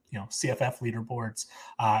at CFF leaderboards,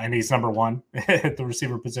 and he's number 1 at the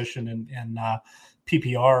receiver position in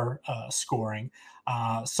PPR scoring.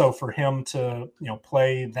 So for him to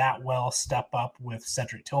play that well, step up with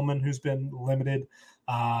Cedric Tillman, who's been limited,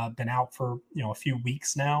 been out for a few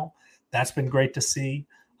weeks now, that's been great to see.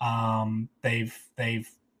 They've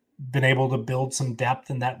been able to build some depth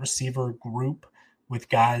in that receiver group with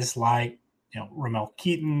guys like, Ramel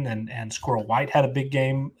Keaton and Squirrel White had a big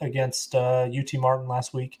game against UT Martin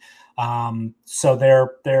last week. So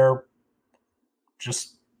they're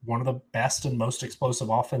just one of the best and most explosive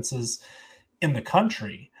offenses in the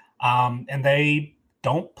country. And they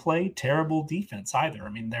don't play terrible defense either. I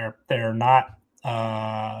mean, they're not,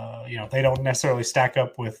 they don't necessarily stack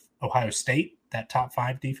up with Ohio State, that top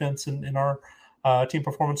 5 defense in our team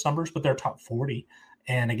performance numbers, but they're top 40.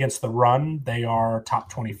 And against the run, they are top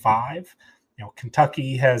 25.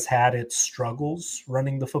 Kentucky has had its struggles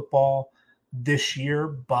running the football this year,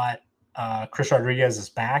 but Chris Rodriguez is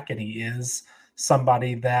back, and he is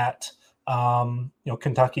somebody that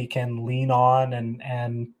Kentucky can lean on.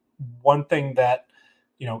 And one thing that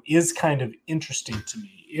is kind of interesting to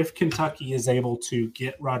me, if Kentucky is able to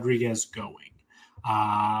get Rodriguez going,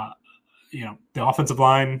 the offensive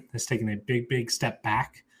line has taken a big step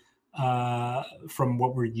back from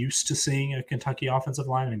what we're used to seeing a Kentucky offensive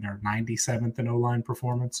line. I mean, they're 97th in O-line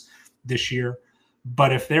performance this year.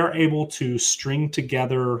 But if they're able to string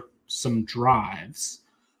together some drives,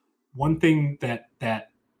 one thing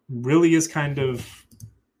that really is kind of,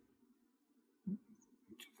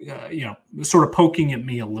 sort of poking at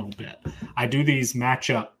me a little bit. I do these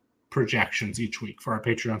matchup projections each week for our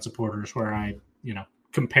Patreon supporters where I,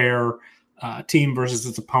 compare team versus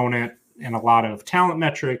its opponent and a lot of talent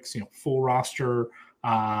metrics, full roster,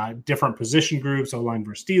 different position groups, O-line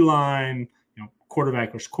versus D-line,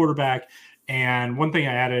 quarterback versus quarterback. And one thing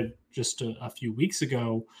I added just a few weeks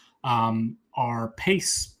ago are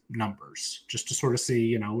pace numbers, just to sort of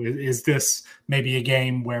see, is this maybe a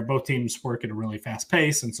game where both teams work at a really fast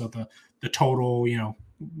pace, and so the total,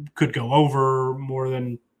 could go over more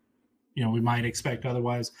than, we might expect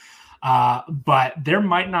otherwise. But there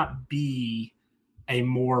might not be a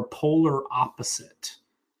more polar opposite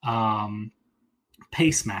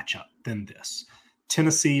pace matchup than this.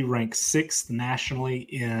 Tennessee ranks 6th nationally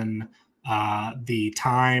in the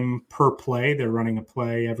time per play. They're running a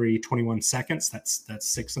play every 21 seconds. That's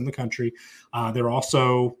 6th in the country. They're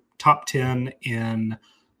also top 10 in,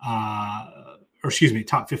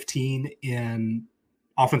 top 15 in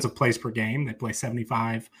offensive plays per game. They play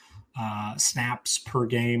 75 snaps per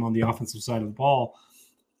game on the offensive side of the ball.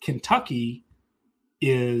 Kentucky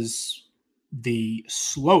is the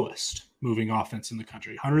slowest moving offense in the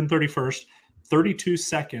country, 131st, 32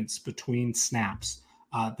 seconds between snaps.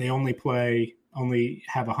 They only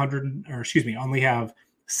have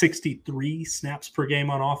 63 snaps per game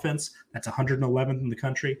on offense. That's 111th in the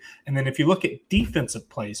country. And then if you look at defensive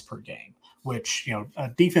plays per game, which, a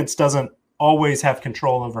defense doesn't always have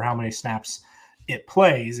control over how many snaps it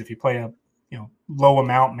plays. If you play a, low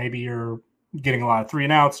amount, maybe you're getting a lot of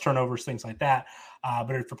 3-and-outs, turnovers, things like that.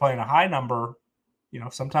 But if you're playing a high number,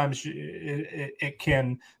 sometimes it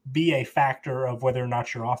can be a factor of whether or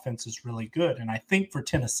not your offense is really good. And I think for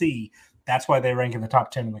Tennessee, that's why they rank in the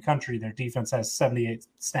top 10 in the country. Their defense has 78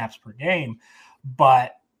 snaps per game.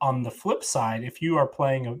 But on the flip side, if you are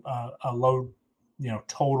playing a low,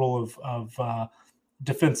 total of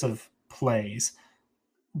defensive plays,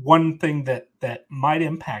 one thing that might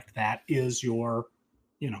impact that is your,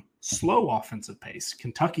 slow offensive pace.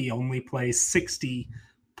 Kentucky only plays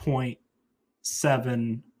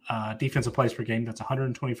 60.7 defensive plays per game. That's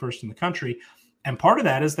 121st in the country. And part of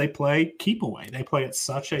that is they play keep away. They play at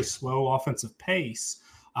such a slow offensive pace.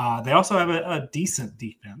 They also have a decent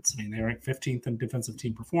defense. I mean, they rank 15th in defensive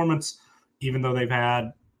team performance, even though they've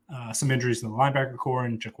had some injuries in the linebacker core,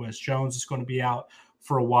 and Jaquez Jones is going to be out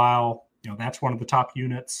for a while. That's one of the top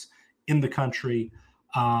units in the country.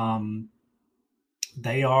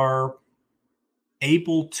 They are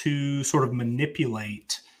able to sort of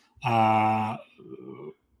manipulate how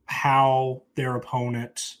their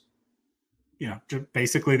opponent,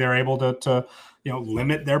 basically they're able to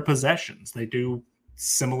limit their possessions. They do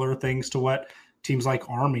similar things to what teams like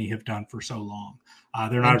Army have done for so long.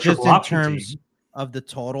 They're not a triple option team. Of the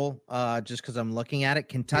total, just because I'm looking at it,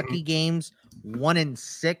 Kentucky games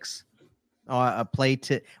 1-6,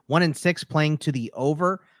 1-6 playing to the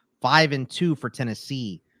over, 5-2 for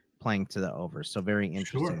Tennessee playing to the over. So very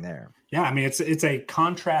interesting there. Yeah, I mean it's a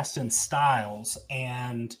contrast in styles,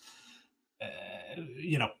 and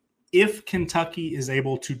if Kentucky is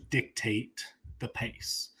able to dictate the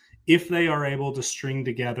pace, if they are able to string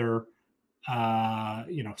together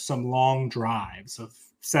some long drives of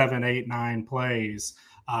 7, 8, 9 plays,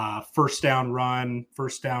 first down run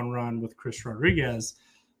with Chris Rodriguez,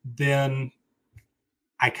 then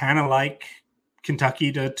I kind of like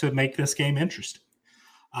Kentucky to make this game interesting.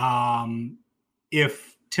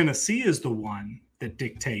 If Tennessee is the one that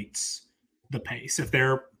dictates the pace. If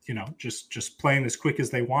they're, just playing as quick as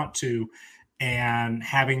they want to and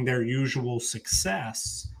having their usual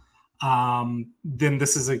success, then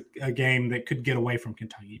this is a game that could get away from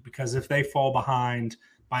Kentucky, because if they fall behind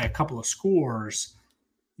by a couple of scores,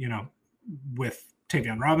 with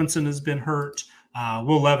Tavion Robinson has been hurt.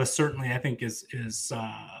 Will Levis certainly, I think,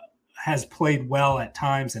 has played well at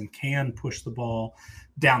times and can push the ball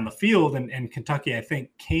down the field. And Kentucky, I think,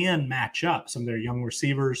 can match up some of their young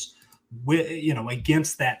receivers with,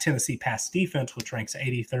 against that Tennessee pass defense, which ranks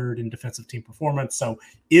 83rd in defensive team performance. So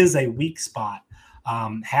is a weak spot,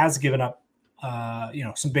 has given up,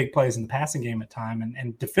 some big plays in the passing game at time.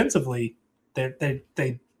 And defensively,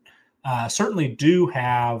 they certainly do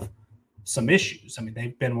have some issues. I mean,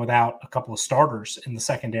 they've been without a couple of starters in the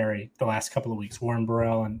secondary the last couple of weeks, Warren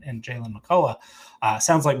Burrell and Jalen McCullough.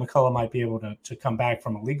 Sounds like McCullough might be able to come back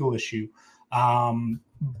from a legal issue.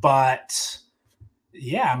 But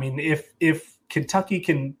yeah, I mean, if Kentucky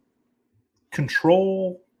can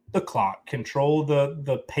control the clock, control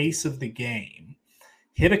the pace of the game,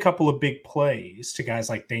 hit a couple of big plays to guys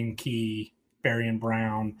like Dane Key, Berrien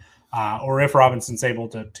Brown, or if Robinson's able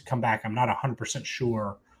to come back, I'm not 100%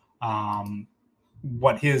 sure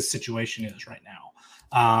what his situation is right now.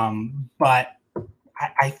 But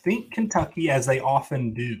I think Kentucky, as they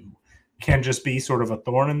often do, can just be sort of a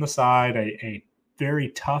thorn in the side, a very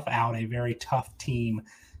tough out, a very tough team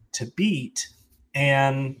to beat.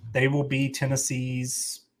 And they will be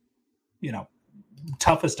Tennessee's,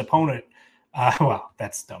 toughest opponent. Well,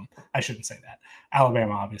 that's dumb. I shouldn't say that.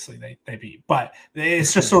 Alabama, obviously, they beat. But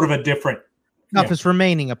it's just sort of a different. Toughest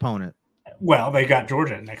remaining opponent. Well, they got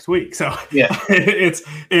Georgia next week, so yeah,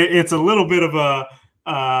 it's a little bit of a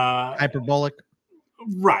hyperbolic.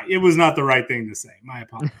 Right, it was not the right thing to say. My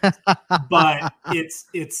apologies, but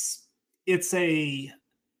it's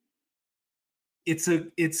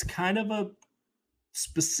kind of a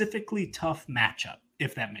specifically tough matchup,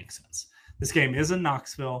 if that makes sense. This game is in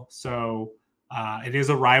Knoxville, so it is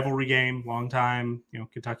a rivalry game, long time,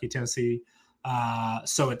 Kentucky, Tennessee.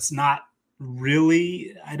 So it's not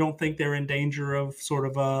really, I don't think they're in danger of sort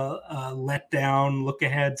of a letdown, look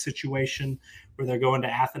ahead situation where they're going to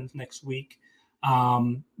Athens next week.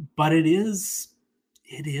 But it is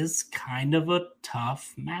kind of a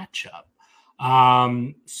tough matchup.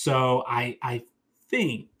 So I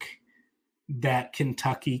think that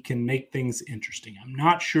Kentucky can make things interesting. I'm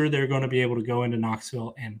not sure they're going to be able to go into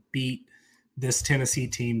Knoxville and beat this Tennessee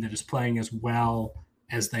team that is playing as well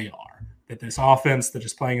as they are. That this offense that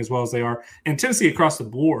is playing as well as they are. And Tennessee across the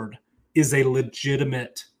board is a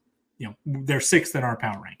legitimate, they're 6th in our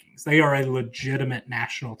power rankings. They are a legitimate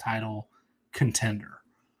national title contender.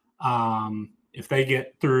 If they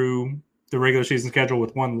get through the regular season schedule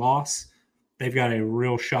with one loss, they've got a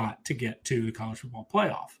real shot to get to the college football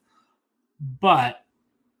playoff. But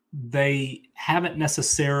they haven't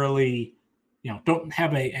necessarily, don't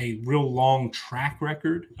have a real long track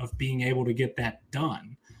record of being able to get that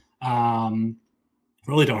done.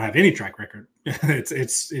 Really don't have any track record.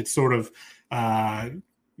 It's sort of,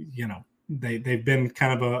 they've been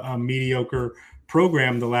kind of a mediocre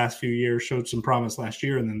program the last few years, showed some promise last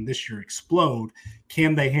year, and then this year explode.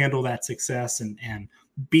 Can they handle that success and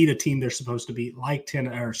beat a team they're supposed to beat, like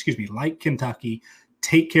Kentucky,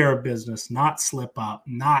 take care of business, not slip up,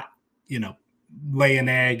 not, lay an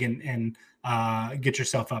egg and get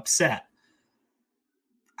yourself upset?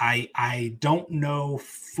 I don't know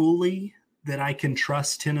fully that I can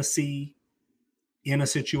trust Tennessee in a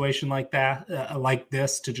situation like that, like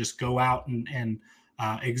this, to just go out and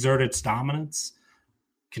exert its dominance.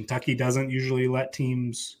 Kentucky doesn't usually let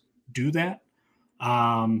teams do that.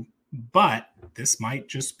 But this might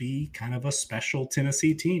just be kind of a special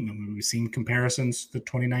Tennessee team. I mean, we've seen comparisons to the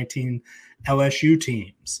 2019 LSU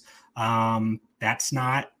teams. That's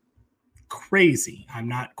not crazy. I'm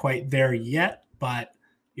not quite there yet, but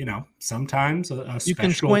sometimes a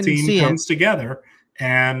special team comes together,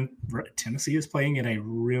 and Tennessee is playing at a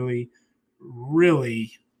really,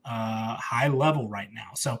 really high level right now.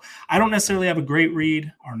 So I don't necessarily have a great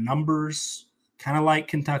read. Our numbers kind of like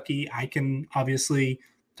Kentucky. I can obviously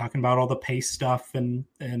talking about all the pace stuff and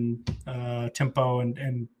tempo,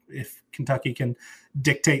 and if Kentucky can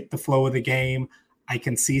dictate the flow of the game, I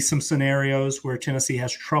can see some scenarios where Tennessee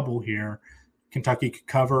has trouble here. Kentucky could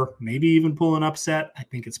cover, maybe even pull an upset. I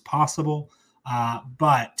think it's possible.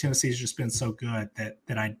 But Tennessee's just been so good that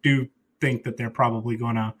I do think that they're probably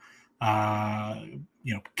going to,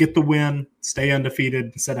 get the win, stay undefeated,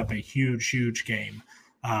 and set up a huge, huge game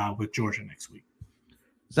with Georgia next week.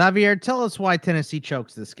 Xavier, tell us why Tennessee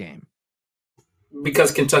chokes this game.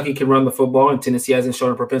 Because Kentucky can run the football and Tennessee hasn't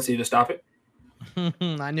shown a propensity to stop it.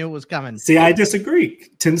 I knew it was coming. See, I disagree.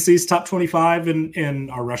 Tennessee's top 25 in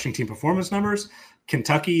our rushing team performance numbers.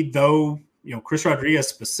 Kentucky, though, Chris Rodriguez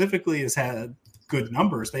specifically has had good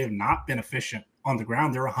numbers, they have not been efficient on the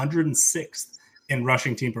ground. They're 106th in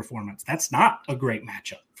rushing team performance. That's not a great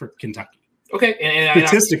matchup for Kentucky. Okay.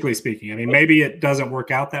 Statistically speaking, I mean, maybe it doesn't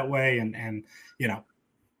work out that way, and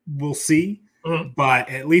we'll see. Mm-hmm. But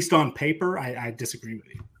at least on paper, I disagree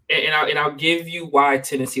with you. And I'll give you why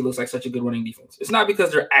Tennessee looks like such a good running defense. It's not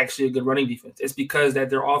because they're actually a good running defense. It's because that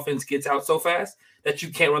their offense gets out so fast that you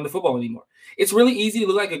can't run the football anymore. It's really easy to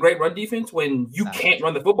look like a great run defense when you can't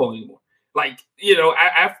run the football anymore. Like,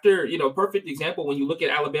 after, perfect example, when you look at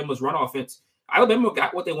Alabama's run offense, Alabama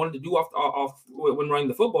got what they wanted to do off when running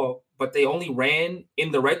the football, but they only ran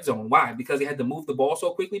in the red zone. Why? Because they had to move the ball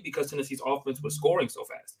so quickly because Tennessee's offense was scoring so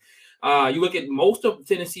fast. You look at most of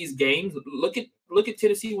Tennessee's games. Look at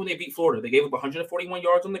Tennessee when they beat Florida. They gave up 141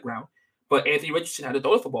 yards on the ground, but Anthony Richardson had to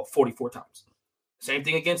throw the football 44 times. Same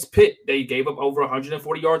thing against Pitt. They gave up over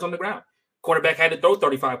 140 yards on the ground. Quarterback had to throw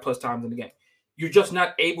 35 plus times in the game. You're just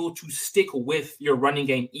not able to stick with your running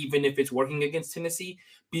game, even if it's working against Tennessee,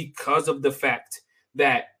 because of the fact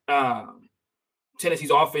that Tennessee's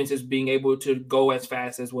offense is being able to go as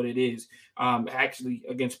fast as what it is. Actually,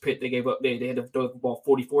 against Pitt, they had to throw the ball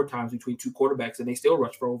 44 times between two quarterbacks, and they still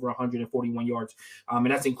rushed for over 141 yards, and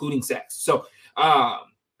that's including sacks. So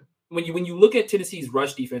when you look at Tennessee's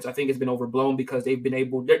rush defense, I think it's been overblown because they've been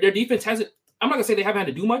able. Their defense hasn't. I'm not gonna say they haven't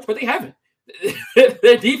had to do much, but they haven't.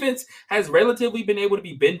 Their defense has relatively been able to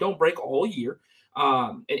be bend don't break all year.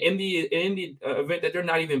 And in the event that they're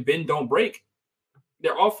not even bend don't break,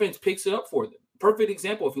 their offense picks it up for them. Perfect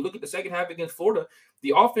example. If you look at the second half against Florida,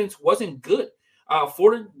 the offense wasn't good.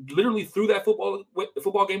 Florida literally threw that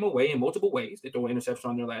football game away in multiple ways. They throw an interception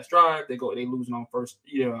on their last drive. They lose it on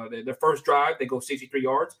their first drive. They go 63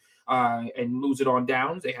 yards and lose it on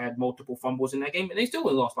downs. They had multiple fumbles in that game, and they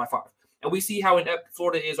still lost by 5. And we see how inept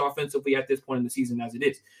Florida is offensively at this point in the season as it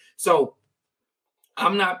is. So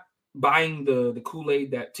I'm not buying the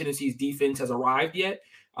Kool-Aid that Tennessee's defense has arrived yet.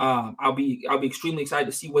 I'll be extremely excited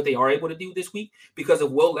to see what they are able to do this week, because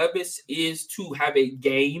if Will Levis is to have a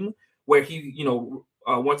game where he,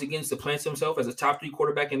 once again supplants himself as a top 3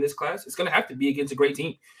 quarterback in this class, it's going to have to be against a great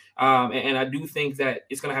team. And I do think that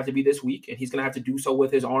it's going to have to be this week, and he's going to have to do so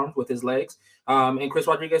with his arms, with his legs. And Chris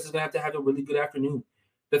Rodriguez is going to have a really good afternoon.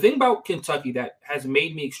 The thing about Kentucky that has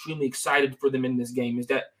made me extremely excited for them in this game is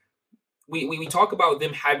that we talk about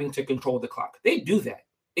them having to control the clock. They do that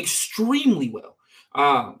extremely well.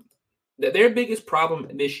 Their biggest problem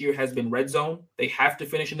this year has been red zone. They have to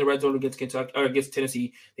finish in the red zone against Kentucky or against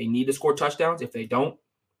Tennessee. They need to score touchdowns. If they don't,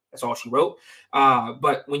 that's all she wrote.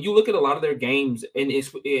 But when you look at a lot of their games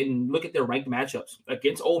and look at their ranked matchups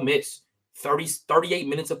against Ole Miss, 38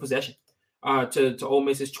 minutes of possession to Ole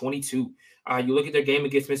Miss's 22. You look at their game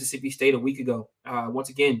against Mississippi State a week ago, once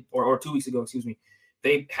again, or 2 weeks ago, excuse me.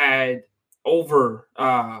 They had over,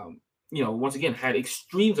 once again, had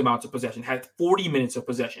extreme amounts of possession, had 40 minutes of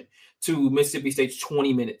possession to Mississippi State's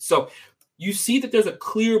 20 minutes. So you see that there's a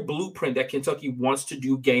clear blueprint that Kentucky wants to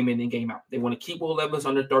do game in and game out. They want to keep Will Levis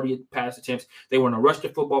under 30 pass attempts. They want to rush the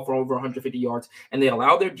football for over 150 yards, and they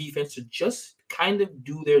allow their defense to just kind of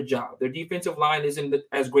do their job. Their defensive line isn't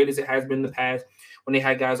as great as it has been in the past when they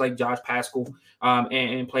had guys like Josh Paschal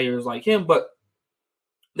and players like him, but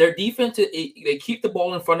their defense, they keep the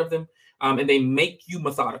ball in front of them, and they make you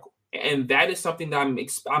methodical. And that is something that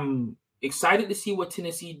I'm excited to see what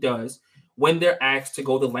Tennessee does when they're asked to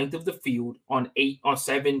go the length of the field on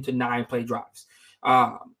 7 to 9 play drives.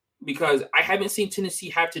 Because I haven't seen Tennessee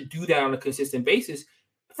have to do that on a consistent basis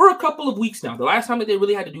for a couple of weeks now. The last time that they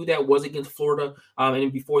really had to do that was against Florida,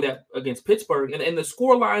 and before that against Pittsburgh. And the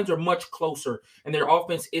score lines are much closer, and their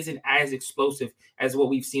offense isn't as explosive as what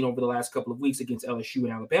we've seen over the last couple of weeks against LSU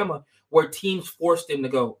and Alabama, where teams forced them to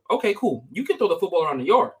go, okay, cool, you can throw the football around the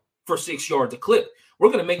yard for 6 yards a clip. We're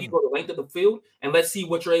going to make you go the length of the field, and let's see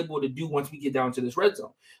what you're able to do once we get down to this red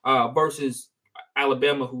zone, versus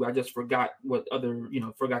Alabama, who I just forgot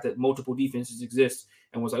forgot that multiple defenses exist,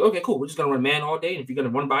 and was like, okay, cool, we're just going to run man all day, and if you're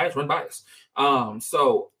going to run by us, run by us.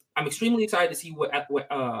 So I'm extremely excited to see what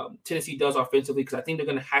Tennessee does offensively, because I think they're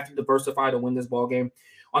going to have to diversify to win this ball game.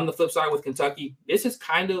 On the flip side with Kentucky, this is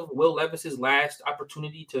kind of Will Levis's last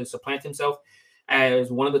opportunity to supplant himself as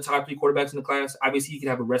one of the top 3 quarterbacks in the class. Obviously, he could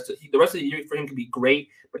have the rest of the year for him could be great,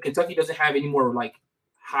 but Kentucky doesn't have any more like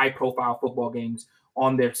high-profile football games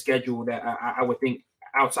on their schedule that I would think,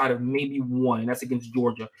 outside of maybe one, and that's against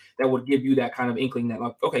Georgia, that would give you that kind of inkling that,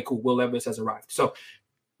 like, okay, cool, Will Levis has arrived. So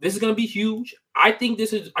this is going to be huge. I think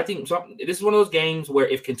this is one of those games where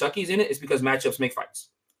if Kentucky's in it, it's because matchups make fights.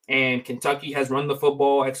 And Kentucky has run the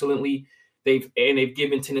football excellently. They've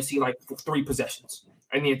given Tennessee like 3 possessions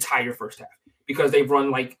in the entire first half because they've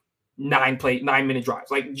run like 9-minute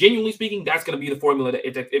drives. Like, genuinely speaking, that's going to be the formula that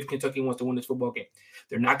if Kentucky wants to win this football game.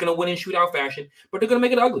 They're not going to win in shootout fashion, but they're going to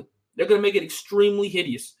make it ugly. They're going to make it extremely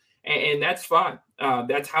hideous, and that's fine.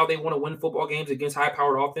 That's how they want to win football games against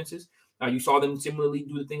high-powered offenses. You saw them similarly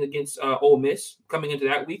do the thing against Ole Miss coming into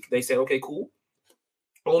that week. They said, okay, cool.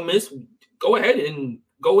 Ole Miss, go ahead and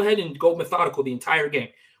go methodical the entire game.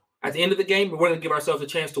 At the end of the game, we're going to give ourselves a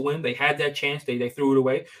chance to win. They had that chance. They threw it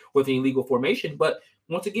away with an illegal formation. But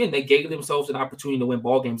once again, they gave themselves an opportunity to win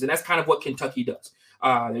ball games, and that's kind of what Kentucky does.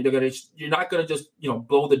 You're not going to just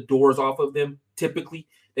blow the doors off of them. Typically,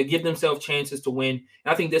 they give themselves chances to win,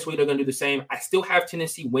 and I think this week they're going to do the same. I still have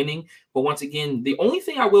Tennessee winning, but once again, the only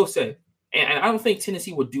thing I will say, and I don't think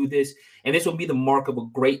Tennessee will do this, and this will be the mark of a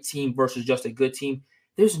great team versus just a good team.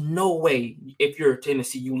 There's no way if you're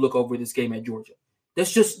Tennessee, you look over this game at Georgia.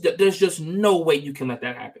 There's just no way you can let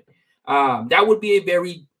that happen. That would be a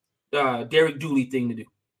very Derek Dooley thing to do.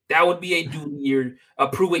 That would be a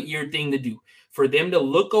Pruitt-year thing to do. For them to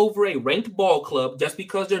look over a ranked ball club just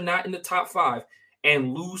because they're not in the top 5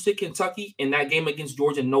 and lose to Kentucky in that game against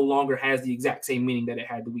Georgia no longer has the exact same meaning that it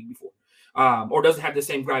had the week before. Or doesn't have the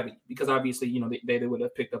same gravity because obviously, they would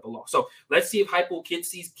have picked up a loss. So let's see if Heupel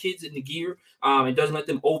sees kids in the gear and doesn't let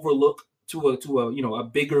them overlook to a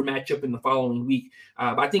bigger matchup in the following week.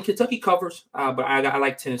 But I think Kentucky covers, but I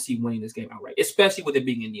like Tennessee winning this game outright, especially with it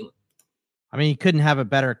being in Neyland. I mean, you couldn't have a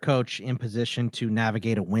better coach in position to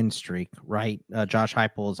navigate a win streak, right? Josh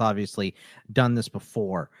Heupel has obviously done this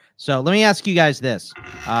before. So let me ask you guys this.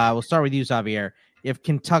 We'll start with you, Xavier. If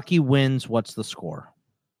Kentucky wins, what's the score?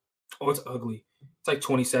 Oh, it's ugly. It's like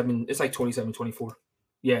 27. It's like 27-24.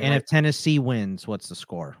 Yeah. And if Tennessee wins, what's the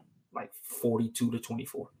score? Like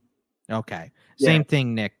 42-24. Okay. Yeah. Same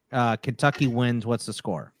thing, Nick. Kentucky wins. What's the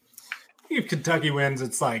score? If Kentucky wins,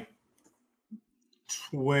 it's like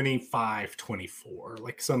 25-24,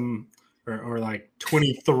 like some or like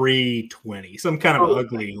 23-20, some kind of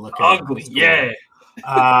ugly looking. Ugly, yeah.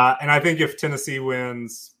 And I think if Tennessee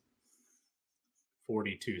wins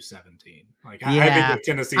 42-17, like I think if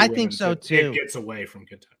Tennessee wins, think so too. It gets away from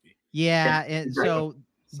Kentucky. Yeah, and so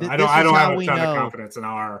I don't have a ton of confidence in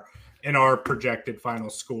our projected final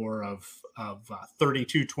score of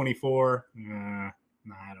 32-24.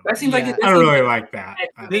 I don't really like that.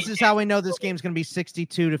 This is how we know this game's going to be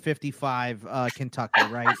 62-55 Kentucky,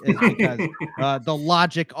 right? It's because the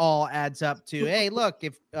logic all adds up to, hey, look,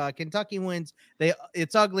 if Kentucky wins,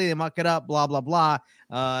 it's ugly, they muck it up, blah blah blah,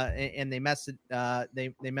 and they mess it.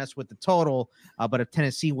 They mess with the total. But if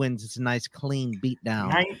Tennessee wins, it's a nice clean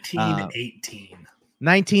beatdown. 19-18.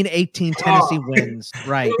 19-18 Tennessee wins,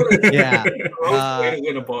 right? Yeah, way to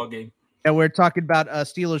win a ball game. And we're talking about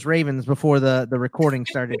Steelers Ravens before the recording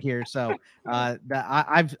started here. So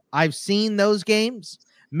I've seen those games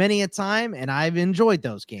many a time, and I've enjoyed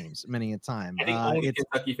those games many a time. I think only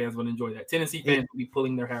Kentucky fans would enjoy that. Tennessee fans would be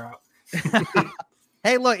pulling their hair out.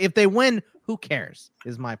 Hey, look, if they win, who cares?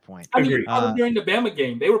 Is my point. I mean, during the Bama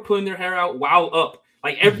game, they were pulling their hair out while up.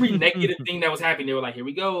 Like every negative thing that was happening, they were like, "Here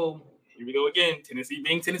we go." Here we go again. Tennessee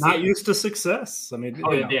being Tennessee. Not used to success. I mean,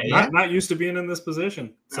 not used to being in this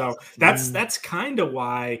position. So that's kind of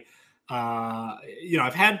why,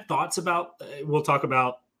 I've had thoughts about, we'll talk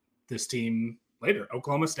about this team later.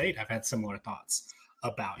 Oklahoma State, I've had similar thoughts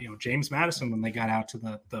about, James Madison when they got out to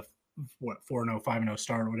the 4-0, 5-0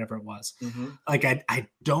 start or whatever it was. Mm-hmm. Like, I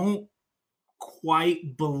don't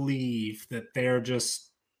quite believe that they're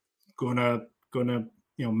just gonna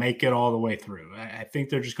make it all the way through. I think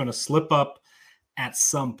they're just going to slip up at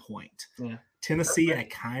some point. Yeah. Tennessee, I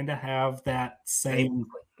kind of have that same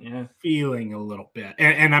feeling a little bit.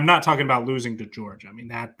 And I'm not talking about losing to Georgia. I mean,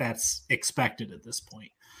 that's expected at this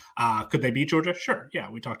point. Could they beat Georgia? Sure. Yeah,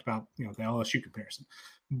 we talked about, the LSU comparison.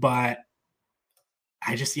 But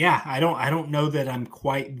I just, I don't know that I'm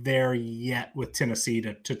quite there yet with Tennessee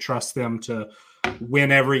to trust them to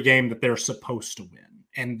win every game that they're supposed to win.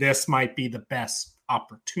 And this might be the best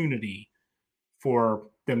opportunity for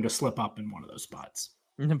them to slip up in one of those spots.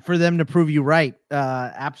 For them to prove you right.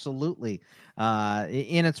 Absolutely.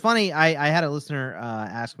 And it's funny, I had a listener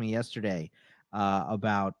ask me yesterday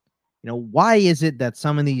about, why is it that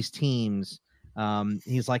some of these teams,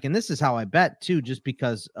 he's like, and this is how I bet too, just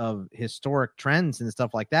because of historic trends and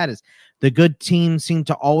stuff like that, is the good teams seem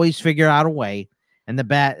to always figure out a way, and the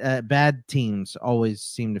bad teams always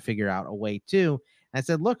seem to figure out a way too. I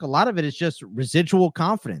said, look, a lot of it is just residual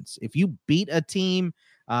confidence. If you beat a team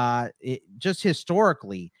just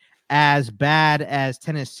historically as bad as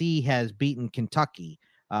Tennessee has beaten Kentucky,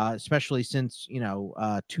 especially since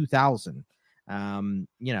 2000.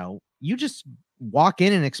 You just walk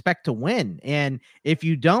in and expect to win, and if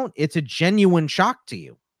you don't, it's a genuine shock to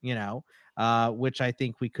you. Which I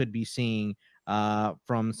think we could be seeing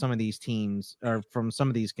from some of these teams or from some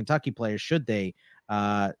of these Kentucky players, should they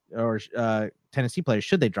or Tennessee players,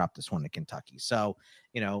 should they drop this one to Kentucky. So,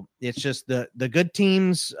 it's just the good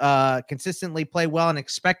teams consistently play well and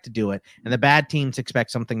expect to do it, and the bad teams expect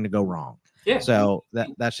something to go wrong. Yeah. So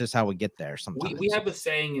that's just how we get there sometimes. We have a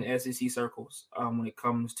saying in SEC circles when it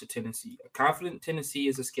comes to Tennessee. A confident Tennessee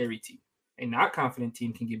is a scary team. A not confident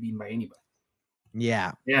team can get beaten by anybody.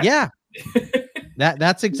 Yeah.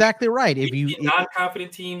 That's exactly right. If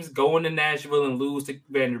non-confident teams go into Nashville and lose to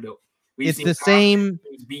Vanderbilt, it's the same.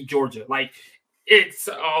 Beat Georgia, like it's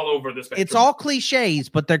all over the spectrum. It's all cliches,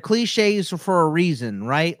 but they're cliches for a reason,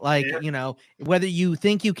 right? Like whether you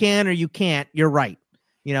think you can or you can't, you're right.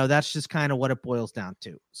 That's just kind of what it boils down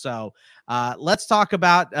to. So let's talk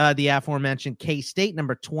about the aforementioned K-State,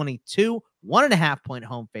 number 22, 1.5 point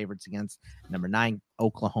home favorites against number 9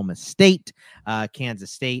 Oklahoma State,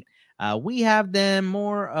 Kansas State. We have them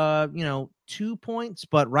more, 2 points,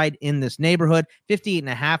 but right in this neighborhood.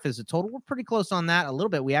 58.5 is the total. We're pretty close on that a little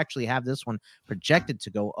bit. We actually have this one projected to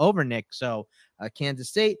go over, Nick. So Kansas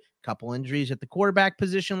State, couple injuries at the quarterback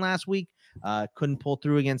position last week. Couldn't pull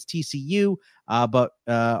through against TCU, but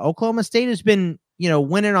Oklahoma State has been,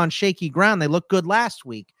 winning on shaky ground. They looked good last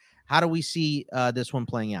week. How do we see this one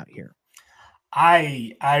playing out here?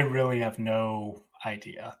 I really have no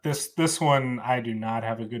idea. This one I do not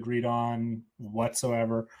have a good read on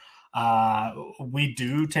whatsoever. We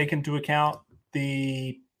do take into account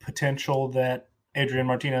the potential that Adrian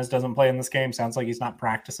Martinez doesn't play in this game. Sounds like he's not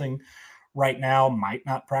practicing right now, might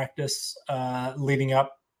not practice leading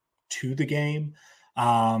up to the game.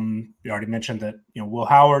 You already mentioned that Will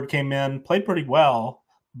Howard came in, played pretty well,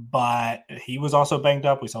 but he was also banged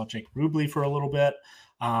up. We saw Jake Rubley for a little bit.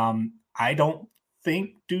 I don't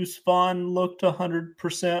think Deuce Vaughn looked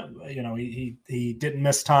 100%. He didn't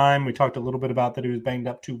miss time. We talked a little bit about that. He was banged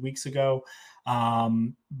up 2 weeks ago.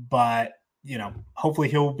 But hopefully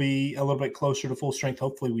he'll be a little bit closer to full strength.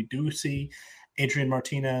 Hopefully we do see Adrian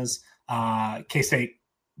Martinez. K-State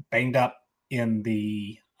banged up in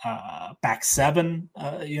the back seven,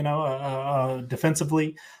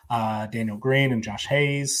 defensively. Daniel Green and Josh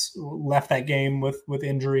Hayes left that game with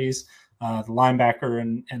injuries, the linebacker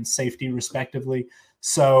and safety respectively.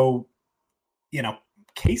 So,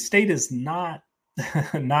 K-State is not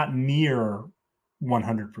near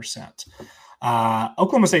 100%.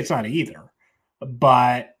 Oklahoma State's not either,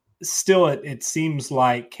 but still it seems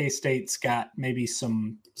like K-State's got maybe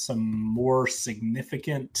some more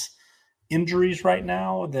significant injuries right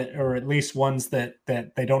now, that, or at least ones that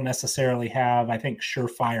they don't necessarily have, I think,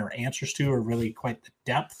 surefire answers to, or really quite the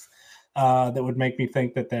depth that would make me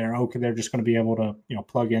think that they're just going to be able to,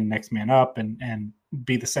 plug in next man up and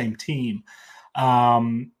be the same team.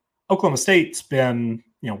 Oklahoma State's been,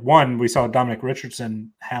 we saw Dominic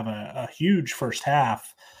Richardson have a huge first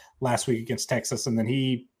half last week against Texas, and then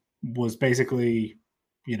he was basically,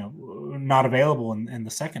 not available in the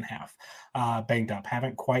second half, banged up.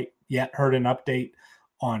 Haven't quite yet heard an update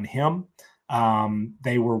on him.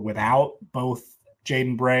 They were without both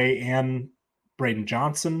Jaden Bray and Braden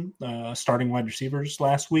Johnson, starting wide receivers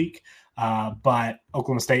last week. But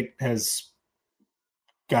Oklahoma State has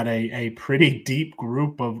got a pretty deep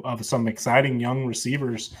group of some exciting young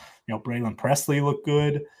receivers. Braylon Presley looked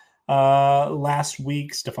good last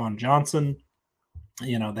week. Stephon Johnson,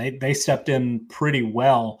 they stepped in pretty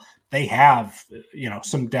well. They have,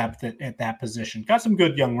 some depth at that position. Got some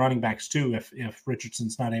good young running backs too, if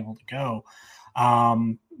Richardson's not able to go.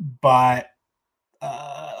 But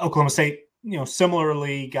Oklahoma State,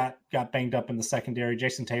 similarly got banged up in the secondary.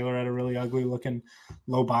 Jason Taylor had a really ugly looking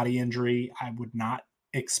low body injury. I would not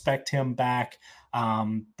expect him back.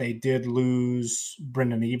 They did lose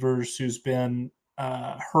Brendan Evers, who's been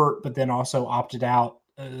hurt, but then also opted out,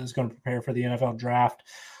 is going to prepare for the NFL draft.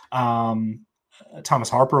 Thomas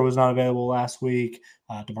Harper was not available last week.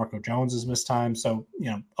 DeMarco Jones has missed time. So,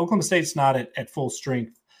 Oklahoma State's not at full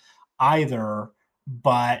strength either,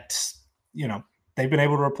 but, they've been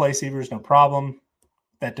able to replace Evers, no problem.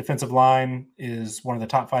 That defensive line is one of the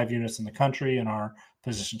top 5 units in the country in our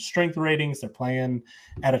position strength ratings. They're playing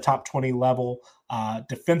at a top 20 level.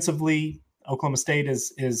 Defensively, Oklahoma State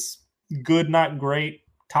is good, not great.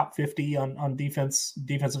 Top 50 on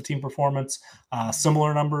defensive team performance.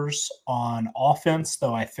 Similar numbers on offense,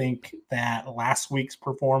 though I think that last week's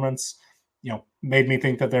performance, made me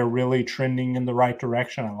think that they're really trending in the right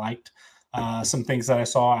direction. I liked some things that I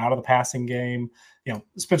saw out of the passing game.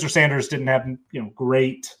 Spencer Sanders didn't have,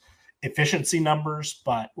 great efficiency numbers,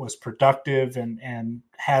 but was productive and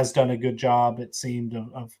has done a good job, it seemed,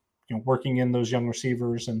 of working in those young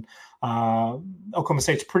receivers. And Oklahoma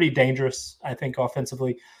State's pretty dangerous, I think,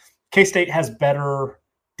 offensively. K-State has better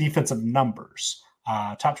defensive numbers,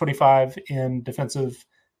 top 25 in defensive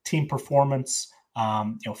team performance.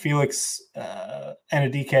 Felix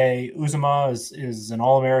Anadike Uzomah is an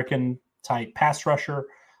All-American type pass rusher.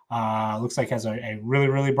 Looks like has a really,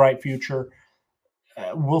 really bright future.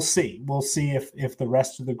 We'll see. We'll see if the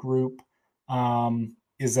rest of the group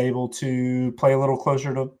is able to play a little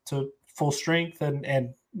closer to full strength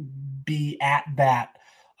and be at that,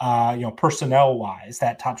 personnel-wise,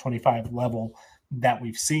 that top 25 level that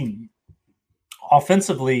we've seen.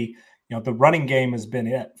 Offensively, the running game has been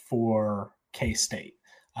it for K-State.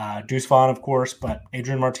 Deuce Vaughn, of course, but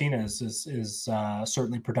Adrian Martinez is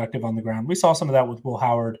certainly productive on the ground. We saw some of that with Will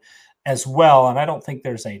Howard as well, and I don't think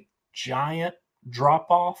there's a giant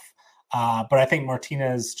drop-off, but I think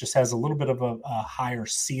Martinez just has a little bit of a higher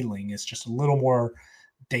ceiling. It's just a little more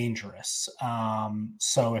dangerous.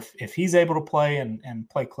 So if he's able to play and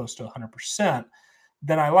play close to 100%,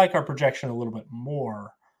 then I like our projection a little bit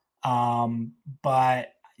more. But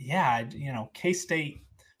yeah, K-State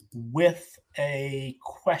with a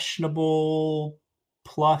questionable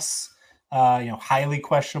plus, highly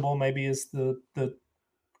questionable maybe is the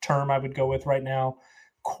term I would go with right now,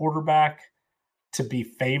 quarterback to be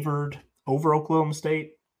favored over Oklahoma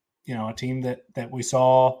State, a team that we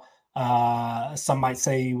saw, some might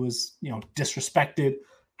say was, disrespected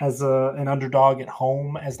as an underdog at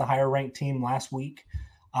home as the higher ranked team last week.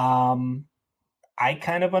 I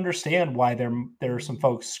kind of understand why there are some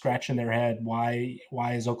folks scratching their head. Why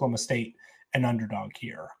is Oklahoma State an underdog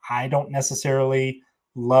here? I don't necessarily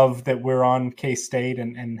love that we're on K-State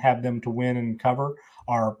and have them to win and cover.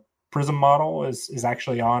 Our Prism model is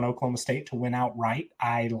actually on Oklahoma State to win outright.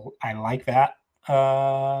 I like that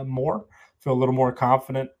more. Feel a little more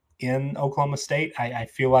confident in Oklahoma State. I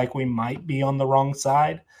feel like we might be on the wrong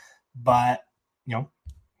side, but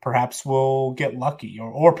perhaps we'll get lucky,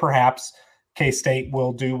 or perhaps K-State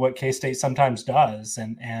will do what K-State sometimes does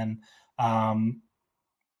and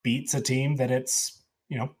beats a team that it's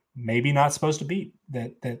maybe not supposed to beat.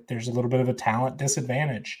 That there's a little bit of a talent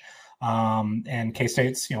disadvantage. And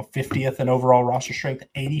K-State's 50th in overall roster strength,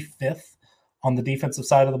 85th on the defensive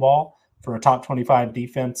side of the ball for a top 25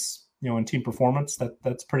 defense. In team performance,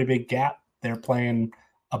 that's a pretty big gap. They're playing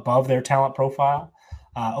above their talent profile.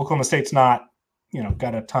 Oklahoma State's not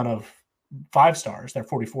got a ton of 5 stars. They're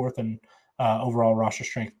 44th in overall roster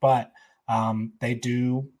strength, but they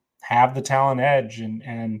do have the talent edge.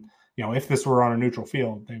 And if this were on a neutral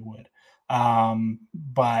field, they would.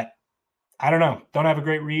 But I don't know. Don't have a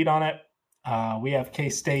great read on it. We have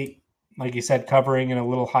K-State, like you said, covering in a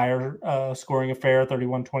little higher scoring affair.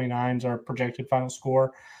 31-29 is our projected final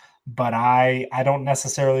score. But I don't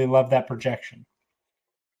necessarily love that projection.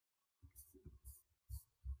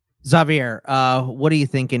 Xavier, what are you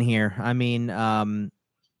thinking here? I mean, I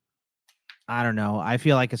don't know. I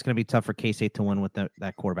feel like it's going to be tough for K-State to win with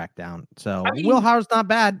that quarterback down. So Will Howard's not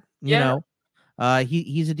bad.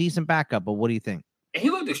 He's a decent backup. But what do you think? He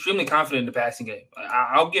looked extremely confident in the passing game.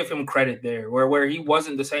 I'll give him credit there, where he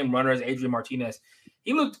wasn't the same runner as Adrian Martinez.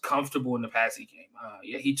 He looked comfortable in the passing game.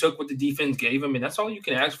 He took what the defense gave him, and that's all you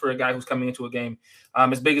can ask for a guy who's coming into a game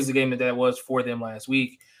as big as the game that was for them last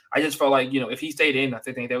week. I just felt like, if he stayed in, I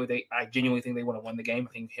genuinely think they would have won the game.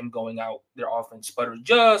 I think him going out, their offense sputtered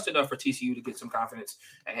just enough for TCU to get some confidence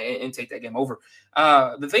and take that game over.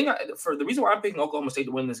 The reason why I'm picking Oklahoma State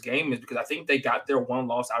to win this game is because I think they got their one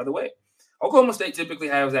loss out of the way. Oklahoma State typically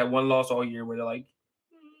has that one loss all year where they're like,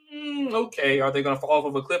 okay, are they going to fall off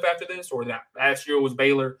of a cliff after this or not? Last year it was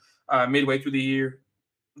Baylor midway through the year.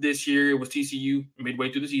 This year it was TCU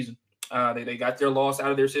midway through the season. They got their loss out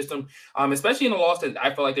of their system, especially in a loss that I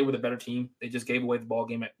felt like they were the better team. They just gave away the ball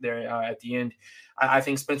game at the end. I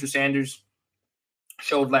think Spencer Sanders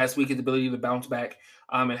showed last week his ability to bounce back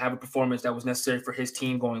and have a performance that was necessary for his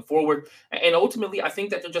team going forward. And ultimately, I think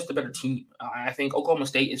that they're just a better team. I think Oklahoma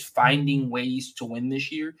State is finding ways to win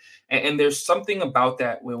this year. And there's something about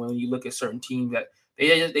that when you look at certain teams that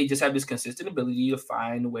they just have this consistent ability to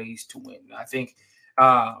find ways to win. I think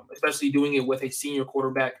especially doing it with a senior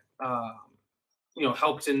quarterback,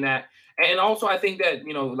 helps in that. And also, I think that,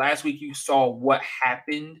 last week you saw what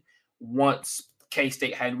happened once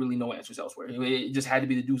K-State had really no answers elsewhere. It just had to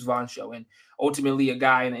be the Deuce Vaughn show. And ultimately a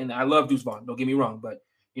guy, and I love Deuce Vaughn, don't get me wrong, but,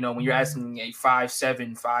 when you're asking a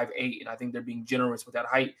 5'7", 5'8", and I think they're being generous with that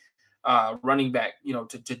height running back,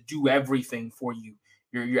 to do everything for you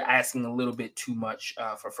you're asking a little bit too much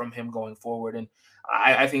from him going forward. And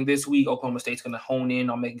I think this week Oklahoma State's going to hone in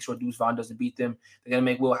on making sure Deuce Vaughn doesn't beat them. They're going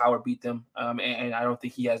to make Will Howard beat them, and I don't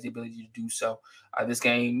think he has the ability to do so. This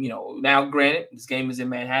game, now granted, this game is in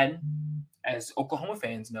Manhattan, as Oklahoma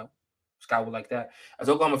fans know. Scott would like that. As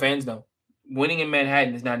Oklahoma fans know, winning in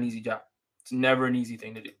Manhattan is not an easy job. It's never an easy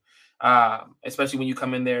thing to do, especially when you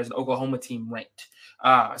come in there as an Oklahoma team ranked.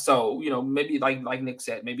 So maybe like Nick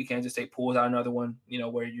said, maybe Kansas State pulls out another one,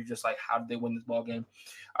 where you're just like, how did they win this ball game?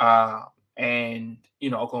 And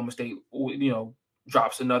Oklahoma State,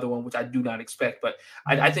 drops another one, which I do not expect. But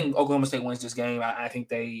I think Oklahoma State wins this game. I think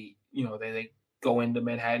they go into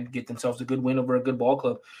Manhattan, get themselves a good win over a good ball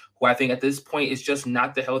club, who I think at this point is just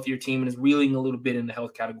not the healthier team and is reeling a little bit in the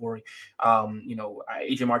health category.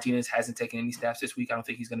 Adrian Martinez hasn't taken any snaps this week. I don't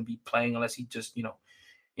think he's going to be playing unless he just,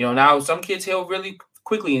 now some kids heal really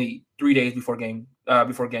quickly 3 days before game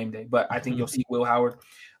day. But I think you'll see Will Howard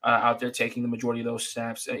out there taking the majority of those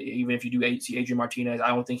snaps. Even if you do see Adrian Martinez, I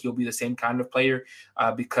don't think he'll be the same kind of player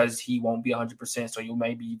because he won't be 100%. So you'll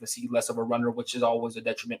maybe even see less of a runner, which is always a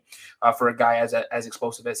detriment for a guy as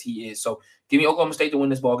explosive as he is. So give me Oklahoma State to win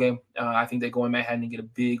this ball game. I think they go in Manhattan and get a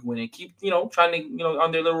big win and keep, trying to,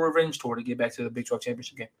 on their little revenge tour to get back to the Big 12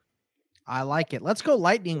 championship game. I like it. Let's go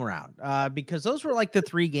lightning round because those were like the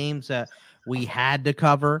 3 games that we had to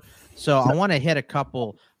cover. So I want to hit a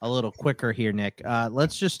couple a little quicker here, Nick.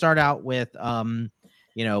 Let's just start out with,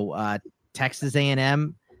 Texas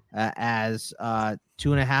A&M as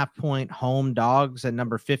 2.5-point home dogs at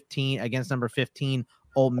number 15 against number 15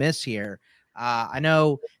 Ole Miss here. I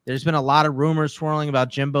know there's been a lot of rumors swirling about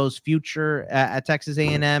Jimbo's future at Texas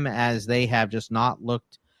A&M as they have just not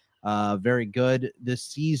looked very good this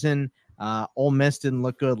season. Ole Miss didn't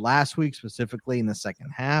look good last week, specifically in the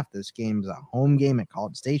second half. This game is a home game at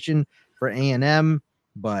College Station for A&M,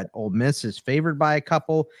 but Ole Miss is favored by a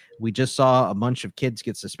couple. We just saw a bunch of kids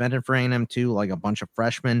get suspended for A&M too, like a bunch of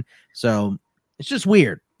freshmen. So it's just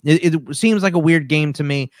weird. It seems like a weird game to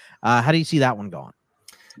me. How do you see that one going?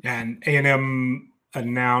 And A&M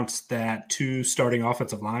announced that 2 starting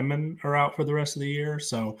offensive linemen are out for the rest of the year.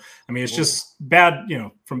 So, I mean, it's just bad,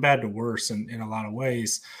 from bad to worse in a lot of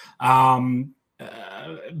ways. But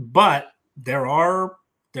there are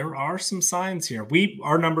some signs here.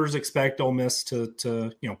 Our numbers expect Ole Miss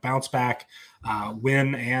to bounce back,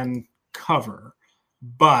 win and cover,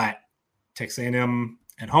 but Texas A&M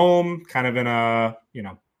at home, kind of in a,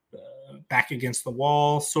 back against the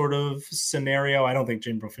wall sort of scenario. I don't think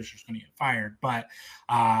Jimbo Fisher's going to get fired, but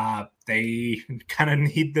they kind of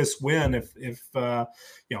need this win. If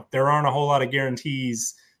there aren't a whole lot of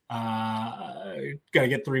guarantees, got to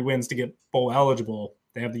get 3 wins to get bowl eligible.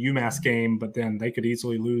 They have the UMass game, but then they could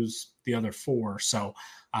easily lose the other 4. So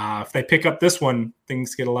if they pick up this one,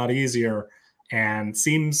 things get a lot easier and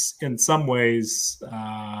seems in some ways,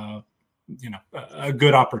 a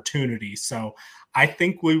good opportunity. So I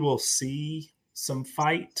think we will see some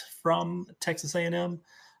fight from Texas A&M,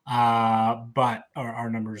 but our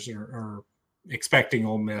numbers are expecting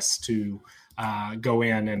Ole Miss to go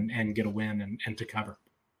in and get a win and to cover.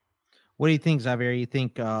 What do you think, Xavier? You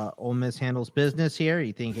think Ole Miss handles business here?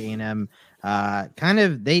 You think A&M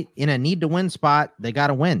they in a need to win spot? They got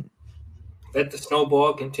to win. Let the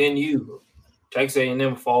snowball continue. Texas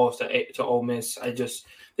A&M falls to Ole Miss.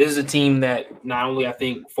 This is a team that not only I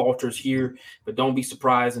think falters here, but don't be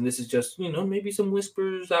surprised. And this is just, maybe some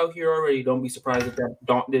whispers out here already. Don't be surprised if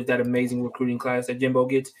that amazing recruiting class that Jimbo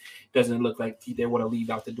gets doesn't look like they want to leave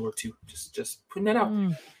out the door too. Just putting that out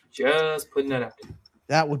there. Just putting that out there.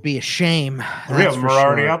 That would be a shame. 3 of them are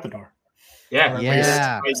already out the door. Yeah.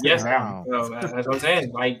 Wow. So that's what I'm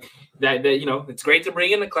saying. Like that, it's great to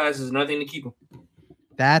bring in the classes, nothing to keep them.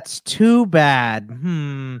 That's too bad.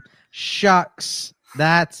 Shucks.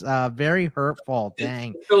 That's very hurtful.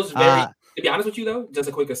 Dang. It feels very. To be honest with you, though, just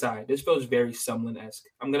a quick aside. This feels very Sumlin-esque.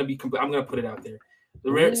 I'm gonna put it out there.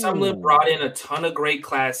 Sumlin brought in a ton of great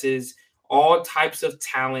classes, all types of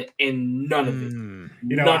talent, and none of it.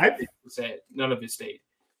 None of it stayed.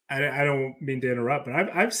 I don't mean to interrupt,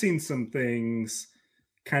 but I've seen some things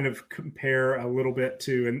kind of compare a little bit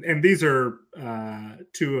to, and these are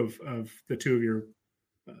 2 of your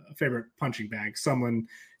favorite punching bags. Someone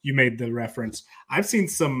you made the reference. I've seen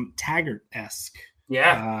some Taggart-esque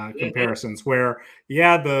comparisons where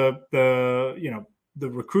the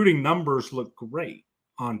recruiting numbers look great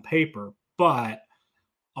on paper, but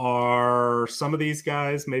are some of these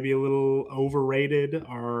guys maybe a little overrated?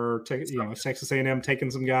 Are Texas A&M taking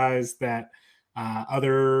some guys that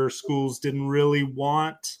other schools didn't really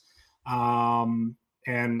want?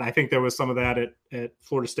 And I think there was some of that at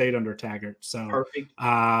Florida State under Taggart. So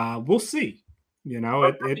we'll see.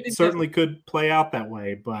 It certainly could play out that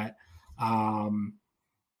way, but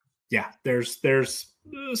there's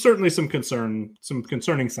certainly some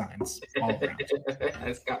concerning signs all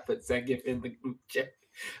around. Scott put Zangief in the group chat.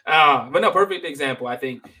 But no, perfect example. I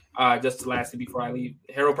think just lastly before I leave,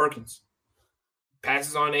 Harold Perkins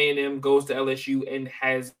passes on A&M, goes to LSU, and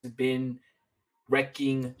has been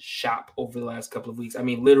wrecking shop over the last couple of weeks. I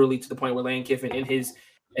mean, literally to the point where Lane Kiffin in his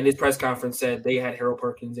press conference said they had Harold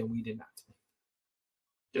Perkins and we did not.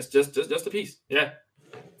 Just a piece. Yeah.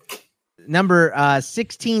 Number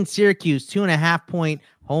 16, Syracuse, 2.5-point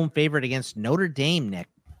home favorite against Notre Dame. Nick,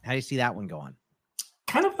 how do you see that one going?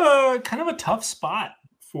 Kind of a tough spot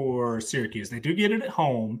for Syracuse. They do get it at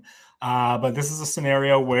home, but this is a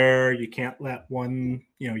scenario where you can't let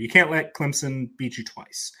Clemson beat you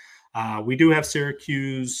twice. We do have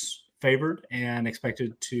Syracuse favored and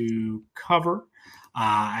expected to cover.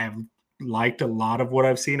 I've liked a lot of what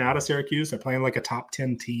I've seen out of Syracuse. They're playing like a top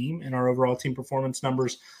 10 team in our overall team performance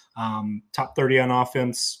numbers. Top 30 on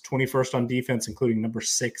offense, 21st on defense, including number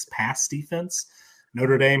 6 pass defense.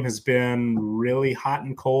 Notre Dame has been really hot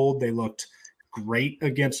and cold. They looked great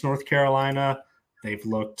against North Carolina. They've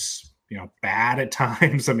looked, bad at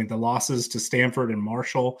times. I mean, the losses to Stanford and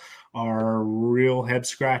Marshall are real head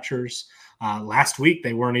scratchers. Last week,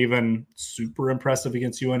 they weren't even super impressive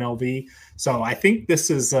against UNLV. So I think this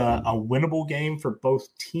is a winnable game for both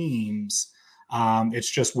teams. It's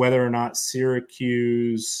just whether or not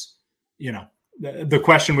Syracuse, the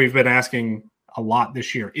question we've been asking a lot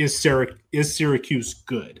this year, is Syracuse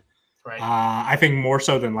good? Right. I think more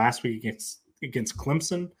so than last week against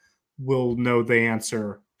Clemson, we'll know the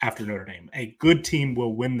answer after Notre Dame. A good team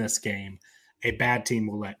will win this game. A bad team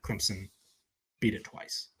will let Clemson beat it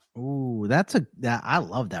twice. Ooh, I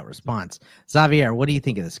love that response. Xavier, what do you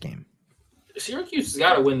think of this game? Syracuse has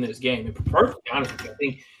got to win this game. To be perfectly honest with you, I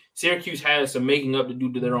think Syracuse has some making up to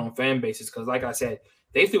do to their own fan bases because, like I said,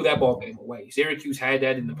 they threw that ball game away. Syracuse had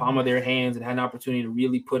that in the palm of their hands and had an opportunity to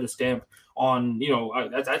really put a stamp on,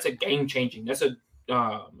 that's a game-changing. That's a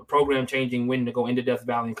program-changing win to go into Death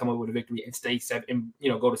Valley and come up with a victory and stay go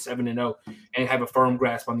to 7-0 and have a firm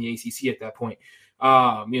grasp on the ACC at that point.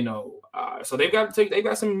 So they've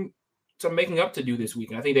got some making up to do this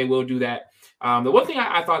week, and I think they will do that. The one thing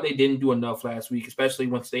I thought they didn't do enough last week, especially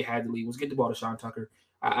once they had the lead, was get the ball to Sean Tucker.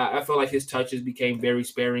 I feel like his touches became very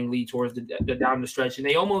sparingly towards the down the stretch, and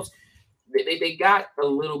they got a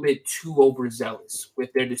little bit too overzealous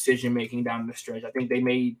with their decision making down the stretch. I think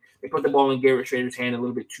they put the ball in Garrett Schrader's hand a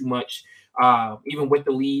little bit too much, even with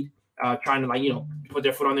the lead, trying to put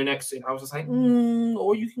their foot on their necks. And I was just like,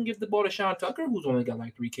 or you can give the ball to Sean Tucker, who's only got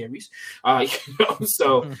like 3 carries.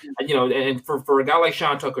 So and for a guy like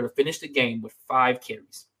Sean Tucker to finish the game with 5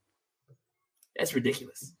 carries, that's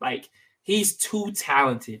ridiculous. Like, he's too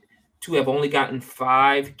talented to have only gotten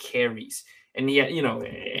 5 carries. And he had,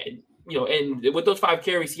 and with those 5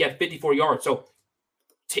 carries, he had 54 yards. So,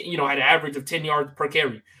 had an average of 10 yards per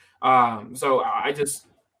carry. So I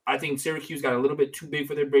think Syracuse got a little bit too big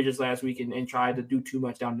for their bridges last week and tried to do too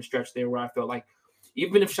much down the stretch there, where I felt like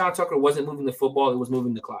even if Sean Tucker wasn't moving the football, it was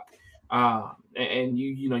moving the clock. And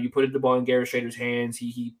you put the ball in Garrett Schrader's hands.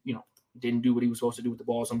 He didn't do what he was supposed to do with the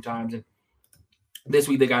ball sometimes. And this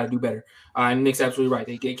week they got to do better. And Nick's absolutely right.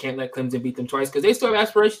 They can't let Clemson beat them twice because they still have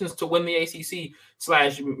aspirations to win the ACC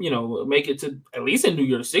 / make it to at least a New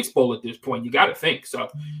Year's Six bowl at this point. You got to think. So,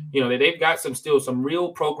 they've got some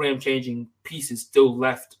real program changing pieces still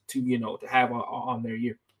left to have on their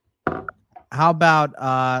year. How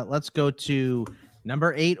about let's go to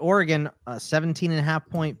number 8, Oregon,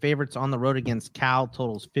 17.5-point favorites on the road against Cal,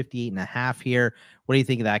 totals 58.5 here. What do you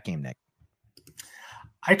think of that game, Nick?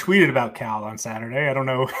 I tweeted about Cal on Saturday. I don't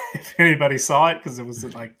know if anybody saw it because it was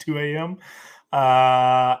at like 2 a.m.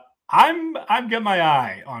 I'm got my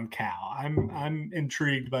eye on Cal. I'm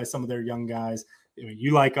intrigued by some of their young guys.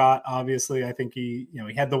 You like Ott, obviously. I think he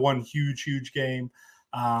had the one huge game.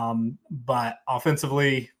 But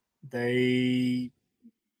offensively, they're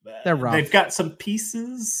rough. They've got some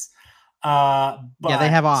pieces. But they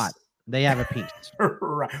have Ott. They have a piece.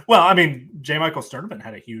 Right. Well, I mean, J. Michael Sturdivant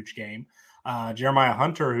had a huge game. Jeremiah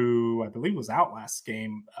Hunter, who I believe was out last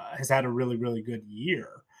game, has had a really, really good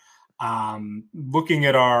year. Looking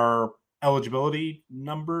at our eligibility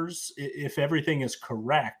numbers, if everything is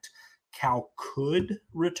correct, Cal could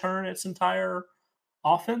return its entire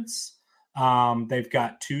offense. They've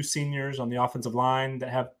got 2 seniors on the offensive line that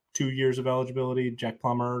have 2 years of eligibility. Jack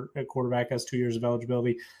Plummer at quarterback has 2 years of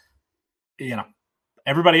eligibility.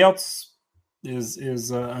 Everybody else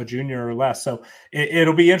is a junior or less. So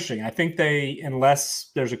it'll be interesting. I think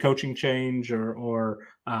unless there's a coaching change or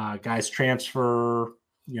guys transfer,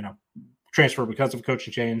 transfer because of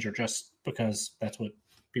coaching change or just because that's what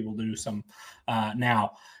people do some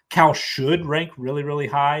now. Cal should rank really, really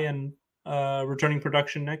high in returning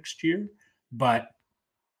production next year, but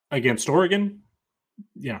against Oregon,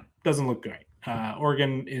 doesn't look great.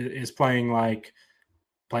 Oregon is playing like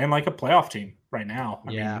a playoff team right now. I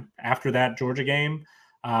mean, after that Georgia game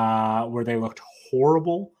where they looked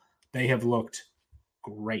horrible, they have looked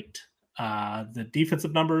great. The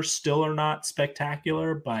defensive numbers still are not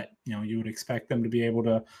spectacular, but you would expect them to be able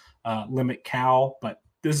to limit Cal. But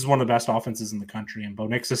this is one of the best offenses in the country, and Bo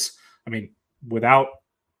Nix is, without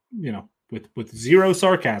with zero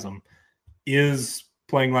sarcasm, is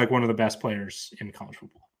playing like one of the best players in college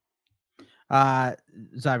football.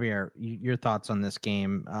 Xavier, your thoughts on this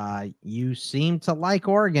game? You seem to like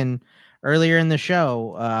Oregon earlier in the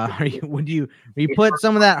show. Would you put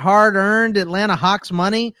some of that hard-earned Atlanta Hawks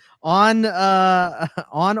money on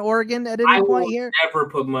Oregon at any point here? I will never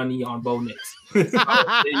put money on Bo Nix. You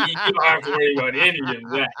don't have to worry about any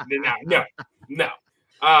of that. No.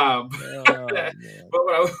 But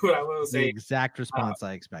what I will say, the exact response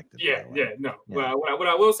I expected. No. Yeah. What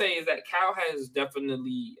I will say is that Cal has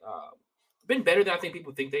definitely been better than I think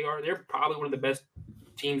people think they are. They're probably one of the best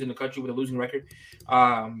teams in the country with a losing record.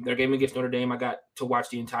 Their game against Notre Dame, I got to watch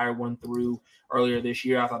the entire one through earlier this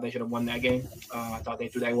year. I thought they should have won that game. I thought they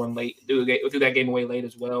threw that game away late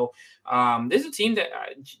as well. This is a team that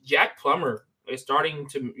Jack Plummer is starting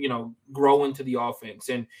to, grow into the offense,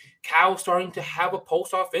 and Cal starting to have a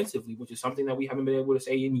pulse offensively, which is something that we haven't been able to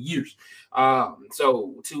say in years.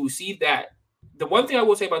 So to see that, the one thing I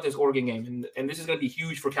will say about this Oregon game, and this is going to be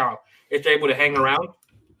huge for Cal, if they're able to hang around,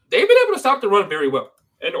 they've been able to stop the run very well.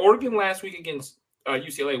 And Oregon last week against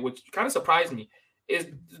UCLA, which kind of surprised me, is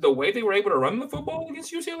the way they were able to run the football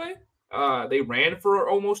against UCLA. They ran for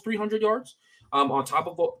almost 300 yards. On top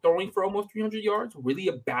of throwing for almost 300 yards, really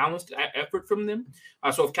a balanced effort from them.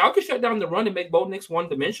 So if Cal can shut down the run and make Bo Nix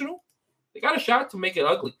one-dimensional, they got a shot to make it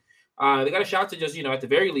ugly. They got a shot to just, at the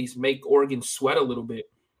very least, make Oregon sweat a little bit.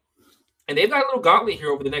 And they've got a little gauntlet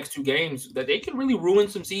here over the next two games that they can really ruin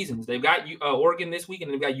some seasons. They've got Oregon this week,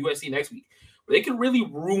 and they've got USC next week. They can really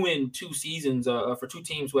ruin two seasons for two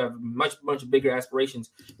teams who have much bigger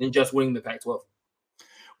aspirations than just winning the Pac-12.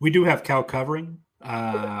 We do have Cal covering.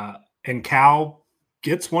 And Cal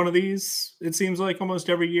gets one of these, it seems like, almost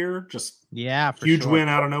every year. Just huge win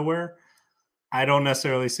out of nowhere. I don't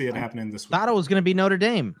necessarily see it happening this week. Thought it was going to be Notre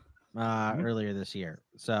Dame earlier this year.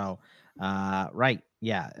 So, right.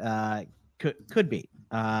 Yeah. Could be.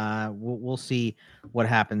 We'll see what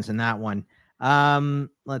happens in that one.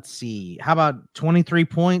 Let's see. How about 23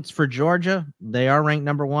 points for Georgia? They are ranked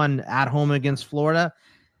number 1 at home against Florida.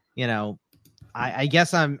 I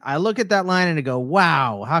guess I look at that line and I go,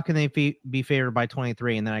 wow, how can they be favored by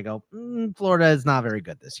 23? And then I go, Florida is not very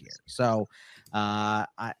good this year. So I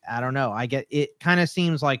don't know. I get it. Kind of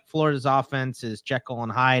seems like Florida's offense is Jekyll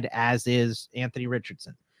and Hyde, as is Anthony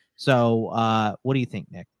Richardson. So what do you think,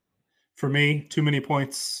 Nick? For me, too many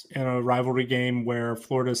points in a rivalry game where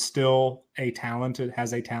Florida is still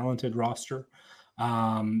has a talented roster.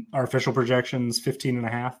 Our official projections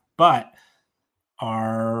 15.5, but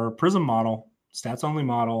our Prism model, stats only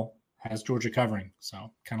model, has Georgia covering.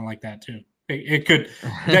 So kind of like that too. It could,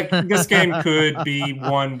 this game could be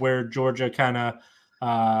one where Georgia kind of,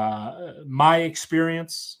 my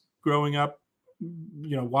experience growing up,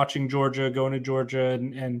 watching Georgia, going to Georgia,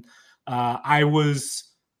 and I was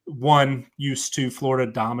used to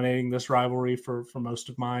Florida dominating this rivalry for most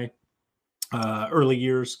of my early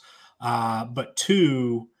years. But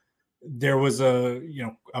 2, there was a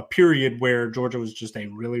period where Georgia was just a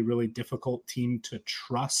really, really difficult team to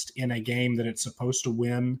trust in a game that it's supposed to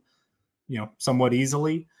win, somewhat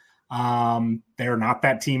easily. They're not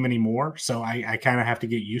that team anymore. So I kind of have to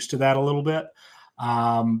get used to that a little bit.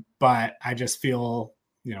 But I just feel,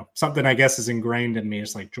 something I guess is ingrained in me.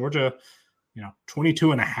 It's like Georgia,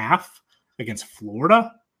 22.5 against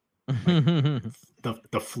Florida.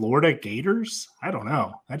 The Florida Gators? I don't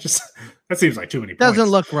know. That seems like too many points.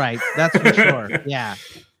 Doesn't look right. That's for sure. Yeah.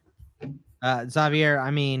 Xavier,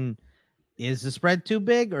 is the spread too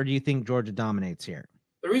big, or do you think Georgia dominates here?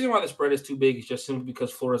 The reason why the spread is too big is just simply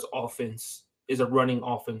because Florida's offense is a running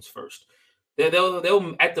offense first.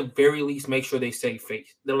 They'll at the very least make sure they save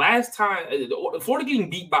face. The last time Florida getting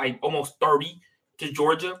beat by almost 30 to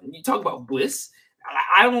Georgia, you talk about bliss.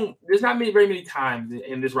 There's not very many times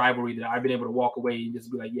in this rivalry that I've been able to walk away and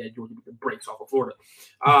just be like, yeah, Georgia beat the brakes off of Florida.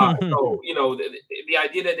 So, the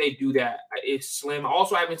idea that they do that is slim.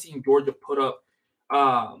 Also, I haven't seen Georgia put up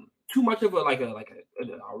too much of a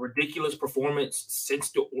ridiculous performance since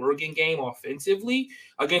the Oregon game offensively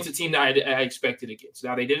against a team that I expected against.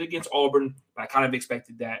 Now they did it against Auburn, but I kind of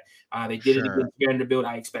expected that. They did it against Vanderbilt.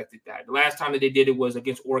 I expected that. The last time that they did it was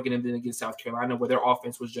against Oregon and then against South Carolina, where their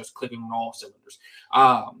offense was just clicking on all cylinders.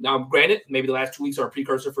 Now, granted, maybe the last 2 weeks are a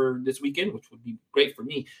precursor for this weekend, which would be great for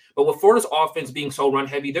me. But with Florida's offense being so run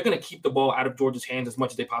heavy, they're going to keep the ball out of Georgia's hands as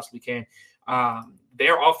much as they possibly can.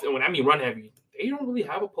 Their offense, when I mean run heavy, they don't really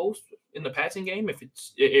have a post in the passing game if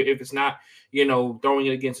it's not, throwing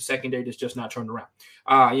it against a secondary that's just not turned around.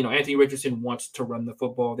 Anthony Richardson wants to run the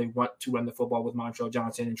football. They want to run the football with Montrell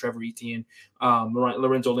Johnson and Trevor Etienne.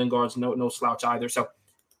 Lorenzo Lingard's no slouch either. So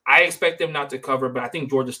I expect them not to cover, but I think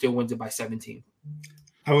Georgia still wins it by 17.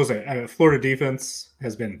 I will say Florida defense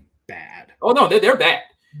has been bad. Oh, no, they're bad.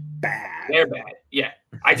 Bad. They're bad. Yeah.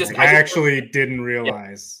 I actually didn't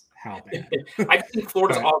realize how bad. I think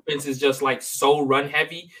Florida's offense is just like so run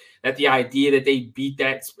heavy that the idea that they beat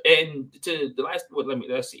that and to the last,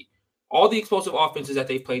 let's see. All the explosive offenses that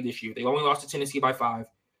they've played this year, they only lost to Tennessee by 5.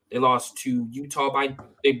 They lost to Utah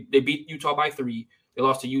they beat Utah by 3. They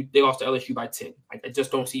lost to LSU by 10. I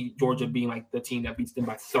just don't see Georgia being like the team that beats them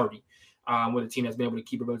by 30, with a team that's been able to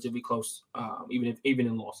keep it relatively close, even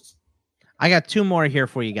in losses. I got 2 more here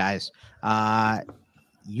for you guys.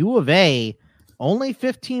 U of A only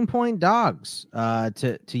 15-point dogs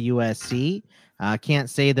to USC. Can't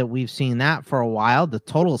say that we've seen that for a while. The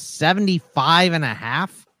total 75.5,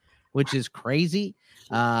 which is crazy.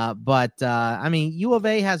 But U of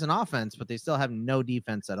A has an offense, but they still have no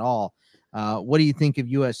defense at all. What do you think of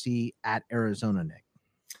USC at Arizona, Nick?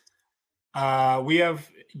 We have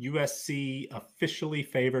USC officially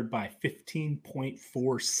favored by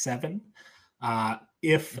 15.47.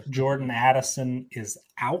 If Jordan Addison is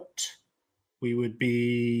out, we would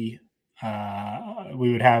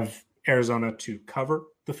have Arizona to cover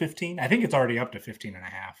the 15. I think it's already up to 15.5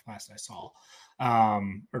 last I saw,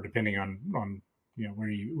 or depending on where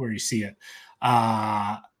you see it.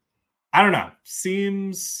 I don't know.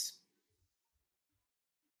 Seems.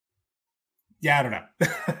 Yeah, I don't know.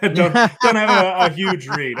 don't have a huge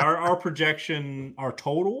read. Our projection, our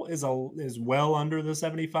total is well under the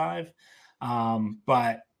 75,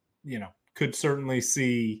 but could certainly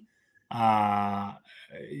see USC.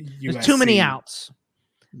 There's too many outs.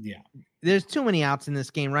 Yeah, there's too many outs in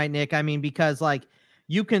this game, right, Nick? I mean, because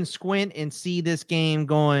you can squint and see this game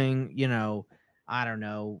going,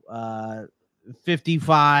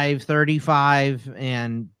 55-35,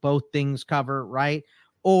 and both things cover, right?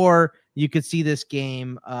 Or you could see this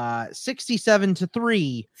game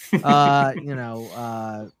 67-3.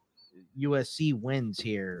 USC wins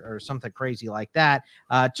here or something crazy like that,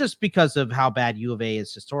 just because of how bad U of A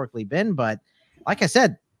has historically been. But like I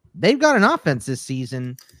said, they've got an offense this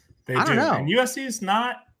season. I don't know. And USC is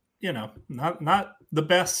not the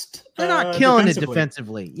best. They're not killing it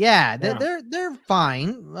defensively. Yeah. They're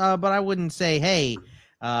fine. But I wouldn't say, hey,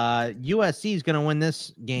 USC is going to win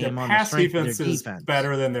this game on the strength of their defense. Is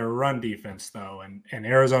better than their run defense, though, and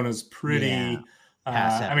Arizona's pretty.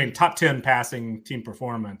 Top 10 passing team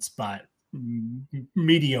performance, but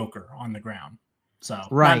mediocre on the ground. So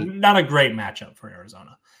not a great matchup for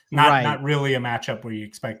Arizona. Not really a matchup where you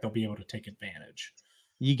expect they'll be able to take advantage.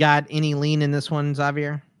 You got any lean in this one,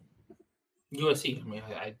 Xavier? USC. I mean,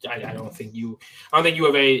 I don't think U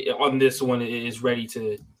of A on this one is ready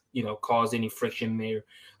to cause any friction there.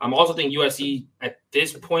 I also think USC at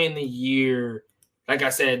this point in the year, like I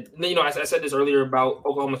said, I said this earlier about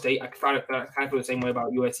Oklahoma State. I kind of feel the same way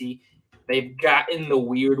about USC. They've gotten the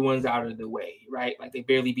weird ones out of the way, right? Like they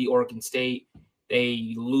barely beat Oregon State.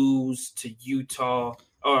 They lose to Utah.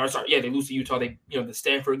 They lose to Utah. The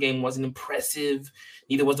Stanford game wasn't impressive.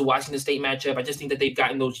 Neither was the Washington State matchup. I just think that they've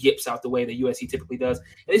gotten those yips out the way that USC typically does.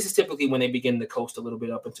 And this is typically when they begin to coast a little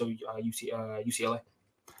bit up until UCLA.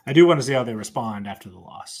 I do want to see how they respond after the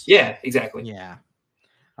loss. Yeah, exactly. Yeah.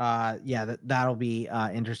 That'll be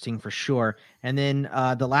interesting for sure. And then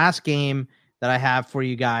the last game that I have for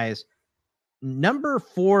you guys, number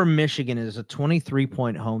 4 Michigan is a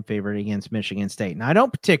 23-point home favorite against Michigan State. Now, I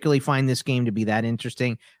don't particularly find this game to be that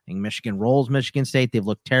interesting. I think Michigan rolls Michigan State. They've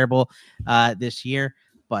looked terrible this year.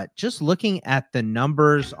 But just looking at the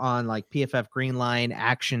numbers on like PFF Greenline,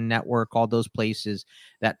 Action Network, all those places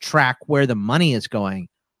that track where the money is going,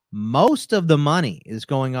 most of the money is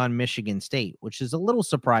going on Michigan State, which is a little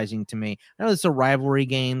surprising to me. I know it's a rivalry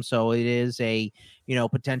game, so it is a,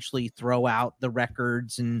 potentially throw out the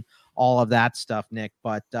records and all of that stuff, Nick.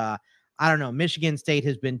 But I don't know. Michigan State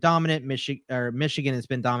has been dominant. Michigan has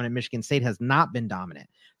been dominant. Michigan State has not been dominant.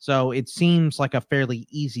 So it seems like a fairly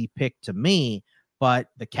easy pick to me.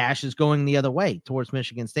 but the cash is going the other way towards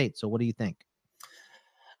Michigan State. So what do you think?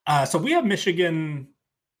 So we have Michigan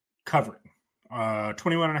covering.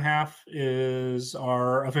 21.5 is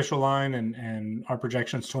our official line, and our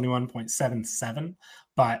projection is 21.77,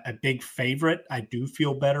 but a big favorite. I do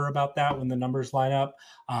feel better about that when the numbers line up.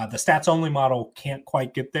 The stats only model can't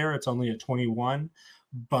quite get there. It's only at 21,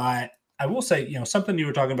 but I will say, something you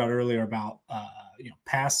were talking about earlier about,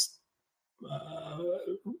 past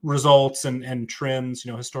results and trends,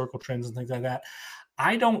 historical trends and things like that.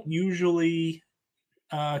 I don't usually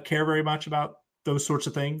care very much about those sorts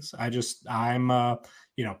of things. I'm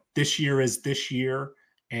this year is this year,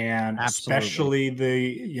 and Absolutely. especially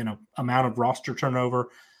the amount of roster turnover,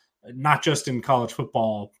 not just in college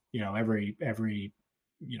football. Every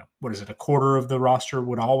what is it, a quarter of the roster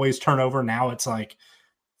would always turn over. Now it's like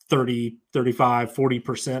 30, 35,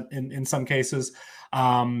 40% in some cases.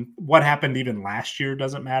 What happened even last year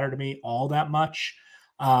doesn't matter to me all that much.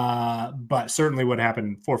 But certainly what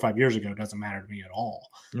happened 4 or 5 years ago doesn't matter to me at all.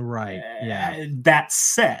 Right. Yeah. That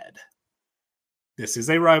said, this is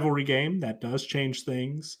a rivalry game. That does change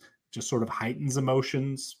things, just sort of heightens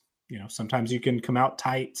emotions. Sometimes you can come out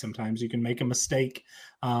tight. Sometimes you can make a mistake.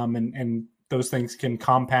 And those things can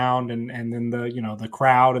compound. And then the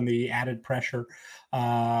crowd and the added pressure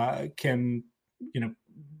can,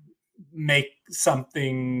 make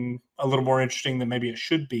something a little more interesting than maybe it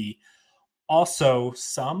should be. Also,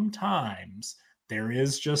 sometimes there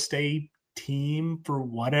is just a team for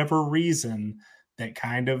whatever reason that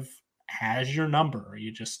kind of has your number.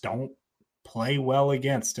 You just don't play well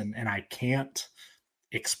against, and I can't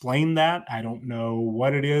explain that. I don't know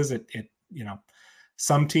what it is. It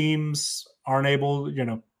some teams aren't able,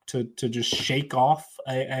 to just shake off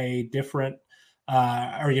a different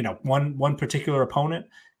or one particular opponent,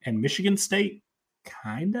 and Michigan State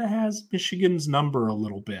kind of has Michigan's number a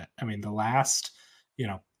little bit. I mean, the last,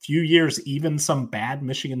 few years, even some bad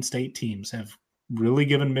Michigan State teams have really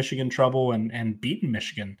given Michigan trouble and beaten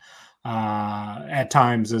Michigan at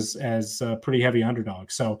times as a pretty heavy underdog.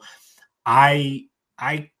 So I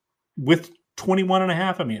with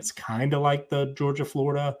 21.5, I mean, it's kind of like the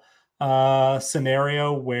Georgia-Florida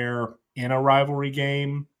scenario where in a rivalry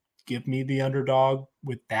game, give me the underdog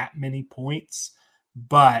with that many points,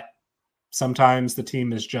 but sometimes the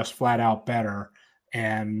team is just flat out better,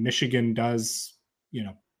 and Michigan does,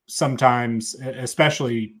 sometimes,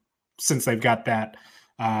 especially since they've got that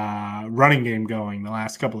running game going the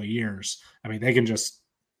last couple of years. I mean, they can just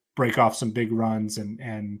break off some big runs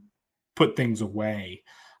and put things away.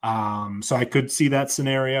 So I could see that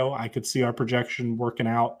scenario. I could see our projection working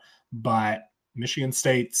out, but Michigan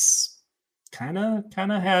State's kind of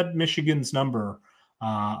had Michigan's number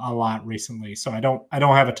a lot recently, so I don't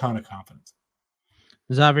have a ton of confidence.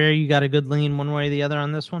 Xavier, you got a good lean one way or the other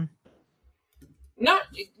on this one? Not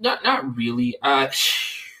really. Not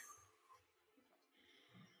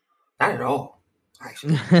at all.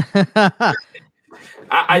 Actually,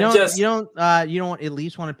 you don't at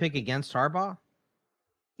least want to pick against Harbaugh?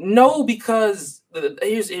 No, because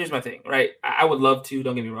here's my thing, right? I would love to.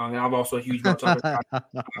 Don't get me wrong, and I'm also a huge Mel Tucker guy.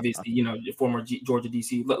 Obviously, former Georgia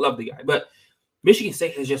DC, love the guy, but Michigan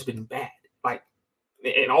State has just been bad. Like,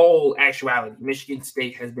 in all actuality, Michigan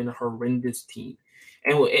State has been a horrendous team,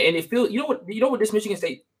 and it feels. You know what this Michigan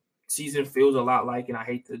State season feels a lot like, and I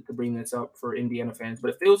hate to bring this up for Indiana fans, but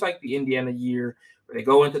it feels like the Indiana year where they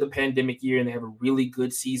go into the pandemic year and they have a really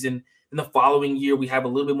good season. And the following year, we have a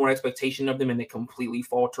little bit more expectation of them, and they completely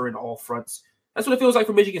falter in all fronts. That's what it feels like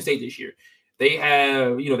for Michigan State this year. They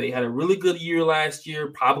have, they had a really good year last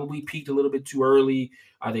year, probably peaked a little bit too early.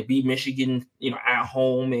 They beat Michigan, at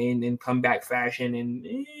home and in comeback fashion.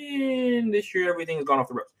 And this year, everything has gone off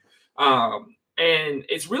the rails. And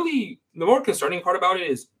it's really, the more concerning part about it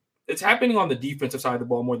is it's happening on the defensive side of the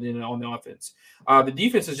ball more than on the offense. The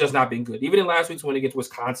defense has just not been good. Even in last week's win against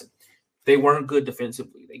Wisconsin, they weren't good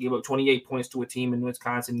defensively. They gave up 28 points to a team in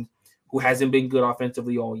Wisconsin who hasn't been good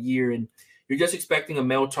offensively all year. And you're just expecting a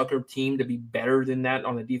Mel Tucker team to be better than that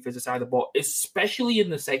on the defensive side of the ball, especially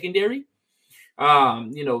in the secondary.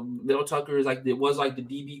 Mel Tucker was like the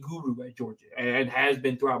DB guru at Georgia and has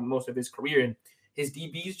been throughout most of his career. And his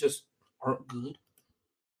DBs just aren't good.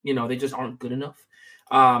 They just aren't good enough.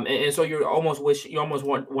 And so you're almost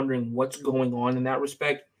wondering what's going on in that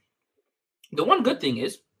respect. The one good thing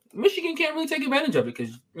is Michigan can't really take advantage of it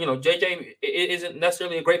because, JJ isn't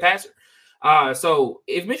necessarily a great passer. So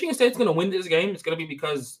if Michigan State's going to win this game, it's going to be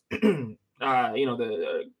because,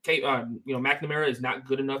 McNamara is not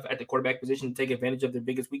good enough at the quarterback position to take advantage of their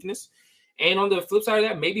biggest weakness. And on the flip side of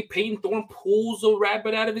that, maybe Peyton Thorne pulls a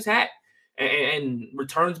rabbit out of his hat and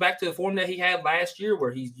returns back to the form that he had last year,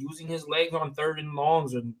 where he's using his legs on third and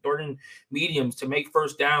longs and third and mediums to make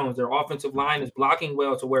first downs. Their offensive line is blocking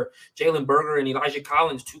well to where Jalen Berger and Elijah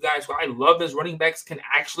Collins, two guys who I love as running backs, can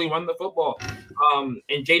actually run the football.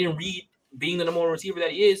 And Jaden Reed, being the number one receiver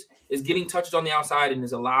that he is getting touches on the outside and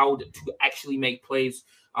is allowed to actually make plays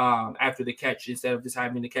after the catch instead of just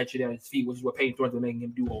having to catch it at his feet, which is what Peyton Thorne's been making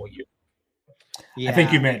him do all year. Yeah. I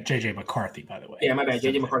think you meant JJ McCarthy, by the way. Yeah, my bad.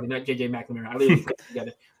 JJ McCarthy, not JJ McNamara. I literally put it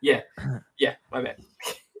together. Yeah, my bad.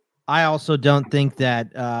 I also don't think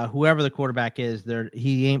that whoever the quarterback is,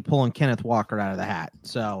 he ain't pulling Kenneth Walker out of the hat.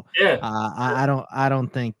 So yeah, I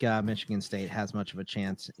don't think Michigan State has much of a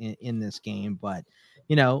chance in this game. But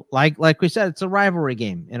like we said, it's a rivalry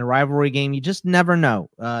game. In a rivalry game, you just never know.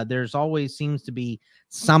 There's always seems to be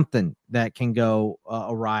something that can go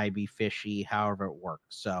awry, be fishy, however it works.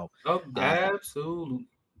 So absolutely.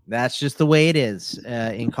 That's just the way it is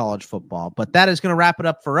in college football. But that is going to wrap it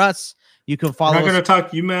up for us. You can follow. We're not going to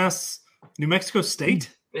talk UMass, New Mexico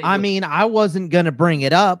State. I mean, I wasn't going to bring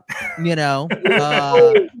it up,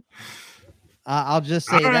 I'll just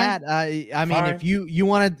say that. I mean, if you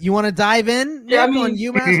want to dive in, Nick, on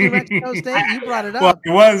UMass, New Mexico State, you brought it up. Well,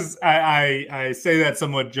 it was. I say that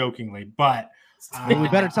somewhat jokingly, but we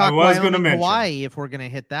better talk Wyoming, Hawaii if we're going to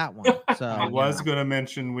hit that one. So I was going to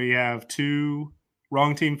mention we have two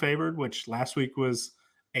wrong team favored, which last week was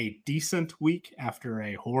a decent week after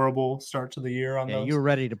a horrible start to the year. On those, you were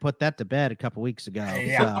ready to put that to bed a couple weeks ago.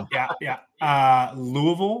 Yeah.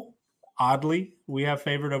 Louisville. Oddly, we have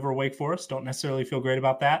favored over Wake Forest. Don't necessarily feel great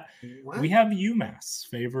about that. What? We have UMass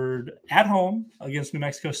favored at home against New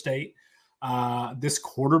Mexico State. This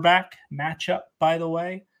quarterback matchup, by the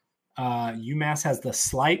way, UMass has the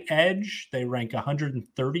slight edge. They rank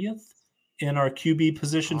 130th in our QB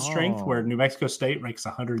position strength, where New Mexico State ranks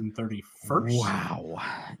 131st. Wow.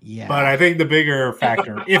 Yeah. But I think the bigger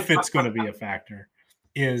factor, if it's going to be a factor,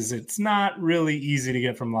 is it's not really easy to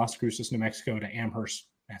get from Las Cruces, New Mexico to Amherst,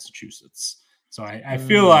 Massachusetts. So I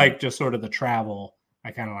feel like just sort of the travel,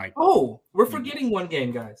 I kind of like. Oh, we're forgetting one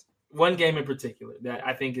game, guys. One game in particular that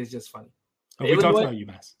I think is just funny. We talked about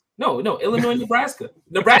UMass. No, Illinois, Nebraska.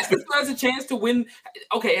 Nebraska still has a chance to win.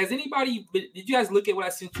 Okay, did you guys look at what I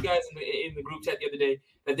sent you guys in the group chat the other day?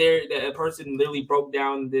 That a person literally broke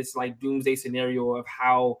down this like doomsday scenario of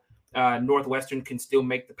how Northwestern can still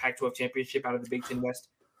make the Pac-12 championship out of the Big Ten West.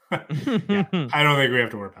 Yeah, I don't think we have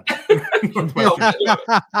to worry about that.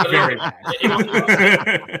 Very bad.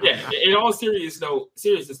 In all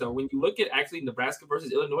seriousness though, when you look at actually Nebraska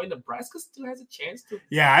versus Illinois, Nebraska still has a chance to.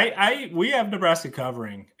 Yeah, we have Nebraska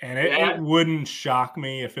covering, and it wouldn't shock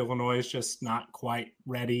me if Illinois is just not quite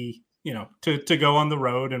ready, to go on the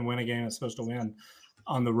road and win a game it's supposed to win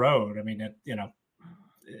on the road. I mean,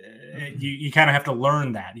 you kind of have to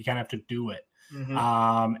learn that. You kind of have to do it,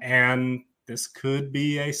 and this could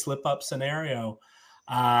be a slip-up scenario.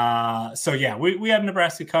 So, yeah, we have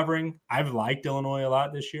Nebraska covering. I've liked Illinois a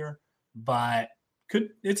lot this year, but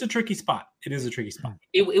it's a tricky spot. It is a tricky spot.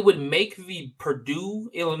 It would make the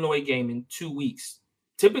Purdue-Illinois game in 2 weeks,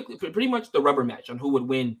 typically pretty much the rubber match on who would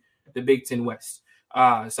win the Big Ten West.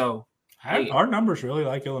 Our numbers really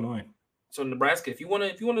like Illinois. So, Nebraska, if you want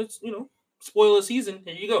to, spoil a season,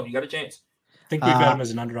 here you go. You got a chance. I think we've got them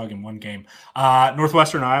as an underdog in one game.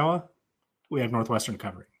 Northwestern, Iowa. We have Northwestern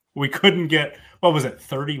covering. We couldn't get,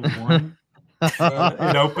 31?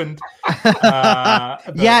 It opened.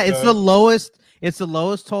 It's the lowest. It's the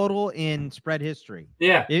lowest total in spread history.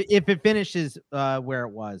 Yeah. If it finishes where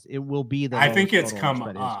it was, it will be the. I think it's come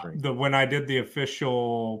up. When I did the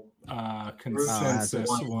official consensus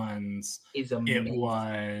ones, it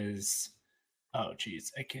was. Oh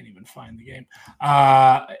geez, I can't even find the game.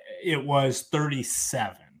 It was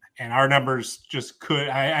 37. And our numbers just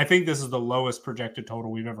I think this is the lowest projected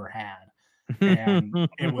total we've ever had. And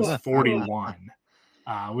it was 41.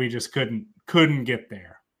 We just couldn't get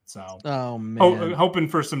there. So hoping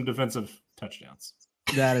for some defensive touchdowns.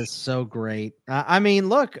 That is so great. I mean,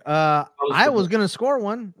 look, I was going to score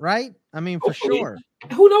one, right? I mean, for sure.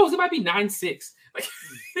 Who knows? It might be 9-6. Like,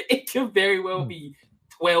 it could very well be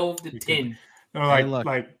 12-10. No,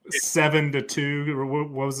 like 7-2. What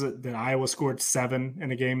was it that Iowa scored 7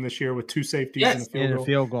 in a game this year with 2 safeties and a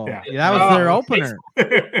field goal? Yeah, that was their opener.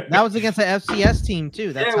 That was against the FCS team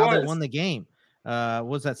too. That's how they won the game.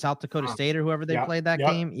 Was that South Dakota State or whoever they played that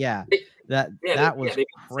game? Yeah, that was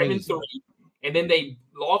crazy. And then they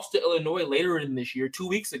lost to Illinois later in this year, 2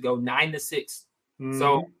 weeks ago, 9-6.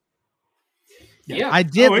 So I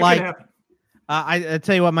did I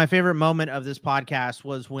tell you what, my favorite moment of this podcast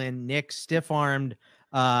was when Nick stiff-armed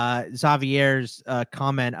Xavier's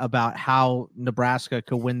comment about how Nebraska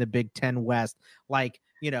could win the Big Ten West. Like,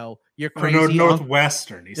 you're crazy.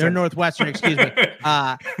 Northwestern. They're Northwestern, excuse me.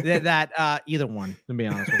 That either one, to be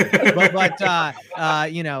honest with you.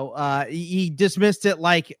 He dismissed it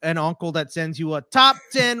like an uncle that sends you a top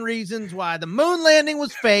 10 reasons why the moon landing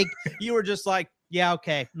was fake. You were just like, yeah,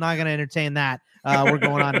 okay, I'm not going to entertain that. We're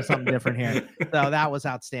going on to something different here. So that was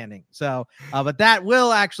outstanding. So, but that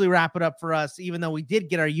will actually wrap it up for us, even though we did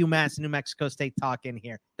get our UMass and New Mexico State talk in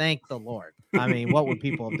here. Thank the Lord. I mean, what would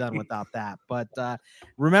people have done without that? But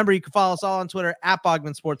remember, you can follow us all on Twitter at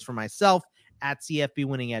Bogman Sports for myself, at CFB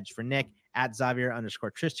Winning Edge for Nick, at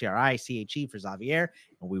Xavier_Triche, TRICHE for Xavier.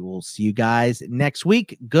 And we will see you guys next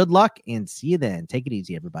week. Good luck and see you then. Take it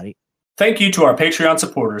easy, everybody. Thank you to our Patreon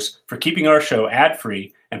supporters for keeping our show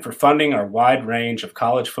ad-free and for funding our wide range of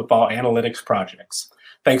college football analytics projects.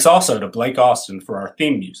 Thanks also to Blake Austin for our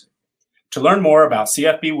theme music. To learn more about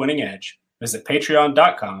CFB Winning Edge, visit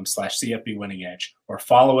patreon.com/CFB Winning Edge or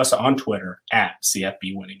follow us on Twitter at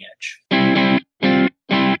CFB Winning Edge.